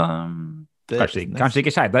 Så kanskje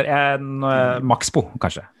ikke Skeidar, Maxbo,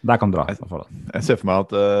 kanskje. Der kan du dra. Jeg ser for meg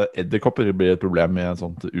at edderkopper blir et problem med en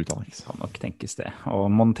sånt utanneks. Kan nok tenkes det.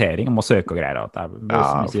 Og montering, må søke og greier.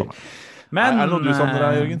 Men det noe du savner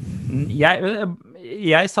deg, Jørgen?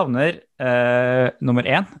 Jeg savner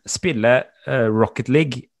nummer 1, spille Rocket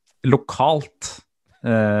League lokalt.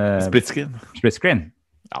 Split screen. Split screen.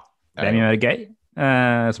 Ja. Det mye mer gøy.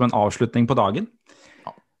 Som en avslutning på dagen.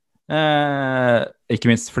 Ikke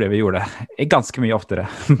minst fordi vi gjorde det ganske mye oftere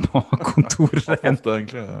på kontoret enn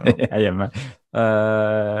hjemme.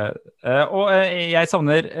 Og jeg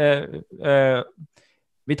savner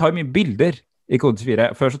vi tar jo mye bilder i kode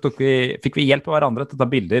 24. Før så fikk vi hjelp av hverandre til å ta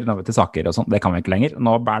bilder til saker og sånt. Det kan vi ikke lenger.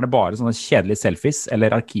 Nå det bare sånne kjedelige selfies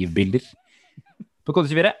eller arkivbilder på kode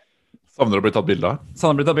 24. Savner å bli tatt bilder av?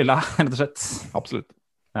 Savner å bli tatt bilder av, rett og slett. Absolutt.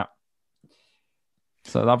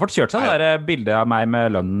 Så det har fått kjørt seg det der bildet av meg med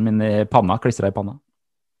lønnen min i panna, klistret i panna.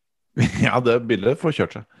 Ja, det bildet får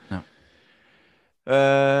kjørt seg. Ja.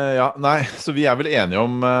 Ja, nei, så vi vel enige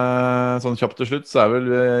om, sånn kjapt til slutt, så vel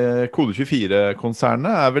Kode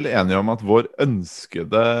 24-konsernet vel enige om at vår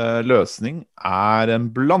ønskede løsning en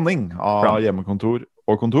blanding av hjemmekontor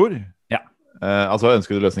og kontor. Ja. Altså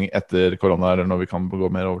ønskede løsning etter korona, eller når vi kan gå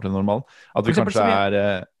mer over til normal. At vi kanskje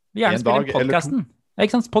en dag eller to.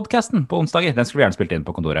 Ikke sant? Podcasten på onsdager, den skulle vi gjerne spilt inn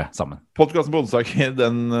på kontoret sammen. Podcasten på onsdager,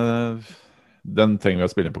 den trenger vi å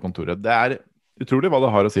spille inn på kontoret. Det utrolig hva det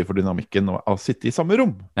har å si for dynamikken å sitte i samme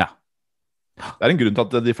rom. Ja. Det en grunn til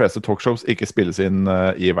at de fleste talkshows ikke spilles inn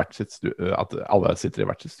i hvert sitt studio, at alle sitter i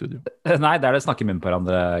hvert sitt studio. Nei, det det snakker munn på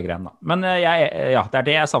hverandre greien da. Men ja, det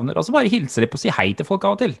det jeg savner. Og så bare hilse litt på å si hei til folk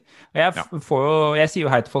av og til. Jeg sier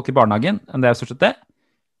jo hei til folk i barnehagen, det stort sett det.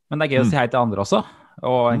 Men det gøy å si hei til andre også.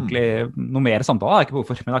 Og egentlig noe mer samtale har jeg ikke behov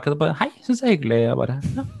for. Men akkurat bare, hei, synes jeg hyggelig. Bare,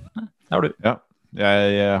 ja, det har du. Ja,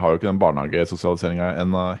 jeg har jo ikke den barnehagesosialiseringen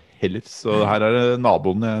ennå heller. Så her det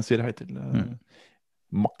naboen jeg sier hei til.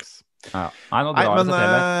 Max. Ja. Nei, men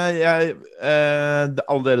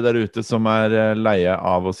alle dere der ute som leie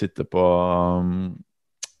av å sitte på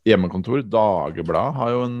hjemmekontor, Dagbladet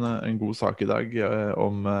har jo en god sak i dag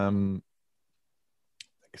om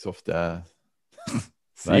ikke så ofte jeg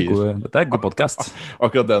Dette god podcast.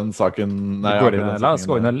 Akkurat den saken... Nei, La oss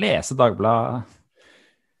gå inn og lese Dagbladet.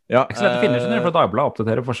 Ja, ikke så lett å finne, for Dagbladet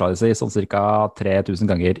oppdaterer forslaget seg sånn cirka 3000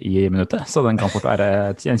 ganger i minuttet, så den kan fort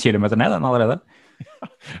være en kilometer ned, den allerede.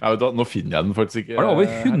 Ja, nå finner jeg den faktisk ikke. Var det over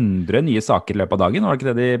 100 nye saker i løpet av dagen? Var det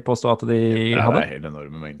ikke det de påstod at de hadde? Det er helt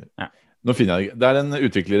enorme mengder. Ja. Nå finner jeg det ikke. Det er en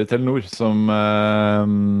utvikler i Telenor som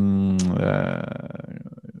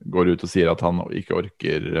går ut og sier at han ikke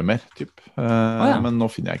orker mer, typ. Men nå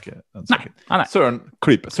finner jeg ikke den saken. Nei. Søren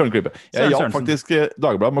Klype. Jeg hjalp faktisk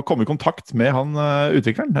Dagbladet med å komme i kontakt med han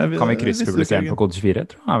utvikleren. Kan vi krysspublisere den på kode 24,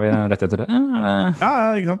 tror jeg? Har vi rett etter det? Ja,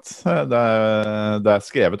 ikke sant. Det er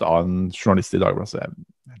skrevet av en journalist i Dagbladet, så jeg er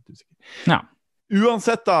helt usikker. Ja.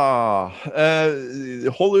 Uansett da,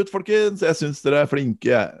 hold ut folkens, jeg synes dere er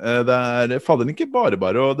flinke, det er fader ikke bare,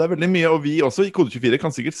 og det er veldig mye, og vi også i kode 24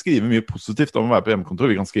 kan sikkert skrive mye positivt om å være på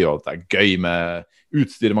hjemmekontor, vi kan skrive at det er gøy med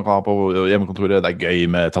utstyret man kan ha på hjemmekontoret, det er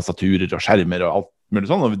gøy med tastaturer og skjermer og alt mulig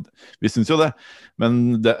sånn, og vi synes jo det,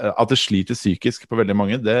 men at det sliter psykisk på veldig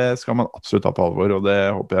mange, det skal man absolutt ta på alvor, og det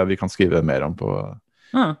håper jeg vi kan skrive mer om på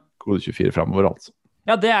kode 24 fremover altså.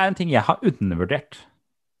 Ja, det er en ting jeg har undervurdert.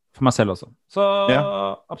 For meg selv også. Så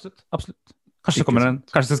absolutt. Kanskje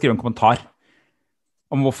jeg skal skrive en kommentar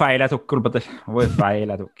om hvor feil jeg tok, Ole Petter. Nei.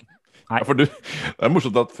 Ja, for det er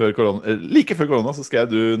morsomt at like før korona så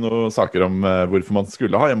skrev du noen saker om hvorfor man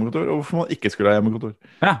skulle ha hjemmekontor, og hvorfor man ikke skulle ha hjemmekontor.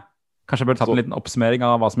 Ja, kanskje jeg burde tatt en liten oppsummering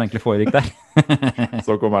av hva som egentlig foregikk der.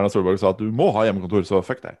 Så kom Erna Solberg og sa at du må ha hjemmekontor, så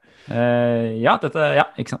fuck deg. Ja,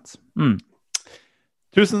 ikke sant.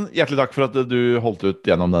 Tusen hjertelig takk for at du holdt ut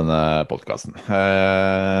gjennom denne podcasten.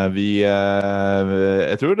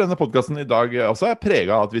 Jeg tror denne podcasten i dag også er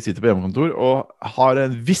preget av at vi sitter på hjemmekontor og har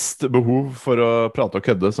en visst behov for å prate og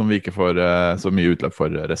kødde som vi ikke får så mye utløp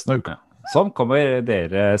for resten av uka. Som kommer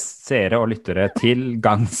dere seere og lyttere til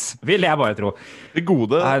gangs, vil jeg bare tro. Det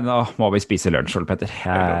gode... Nei, nå må vi spise lunsj, Ole Petter.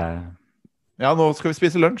 Ja, nå skal vi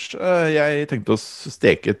spise lunsj. Jeg tenkte å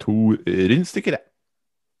steke 2 rundstykker,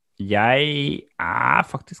 Jeg er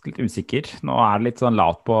faktisk litt usikker. Nå er det litt sånn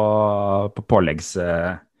lat på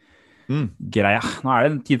påleggsgreia. Nå er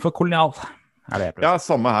det en tid for kolonial. Ja,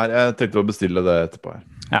 samme her. Jeg tenkte å bestille det etterpå her.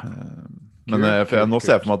 Ja. Men nå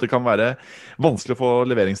ser jeg for meg at det kan være vanskelig å få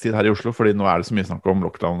leveringstid her i Oslo, fordi nå er det så mye snakk om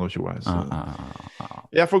lockdown og tjoe her.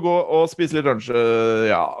 Jeg får gå og spise litt lunsj.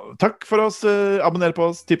 Ja, takk for oss. Abonner på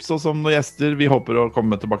oss. Tips oss om noen gjester. Vi håper å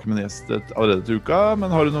komme tilbake med en gjest allerede til uka.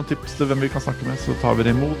 Men har du noen tips til hvem vi kan snakke med, så tar vi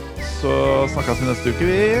det imot. Så snakkes vi neste uke,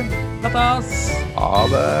 vi. Tatas! Ha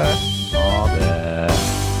det! Ha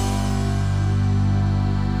det!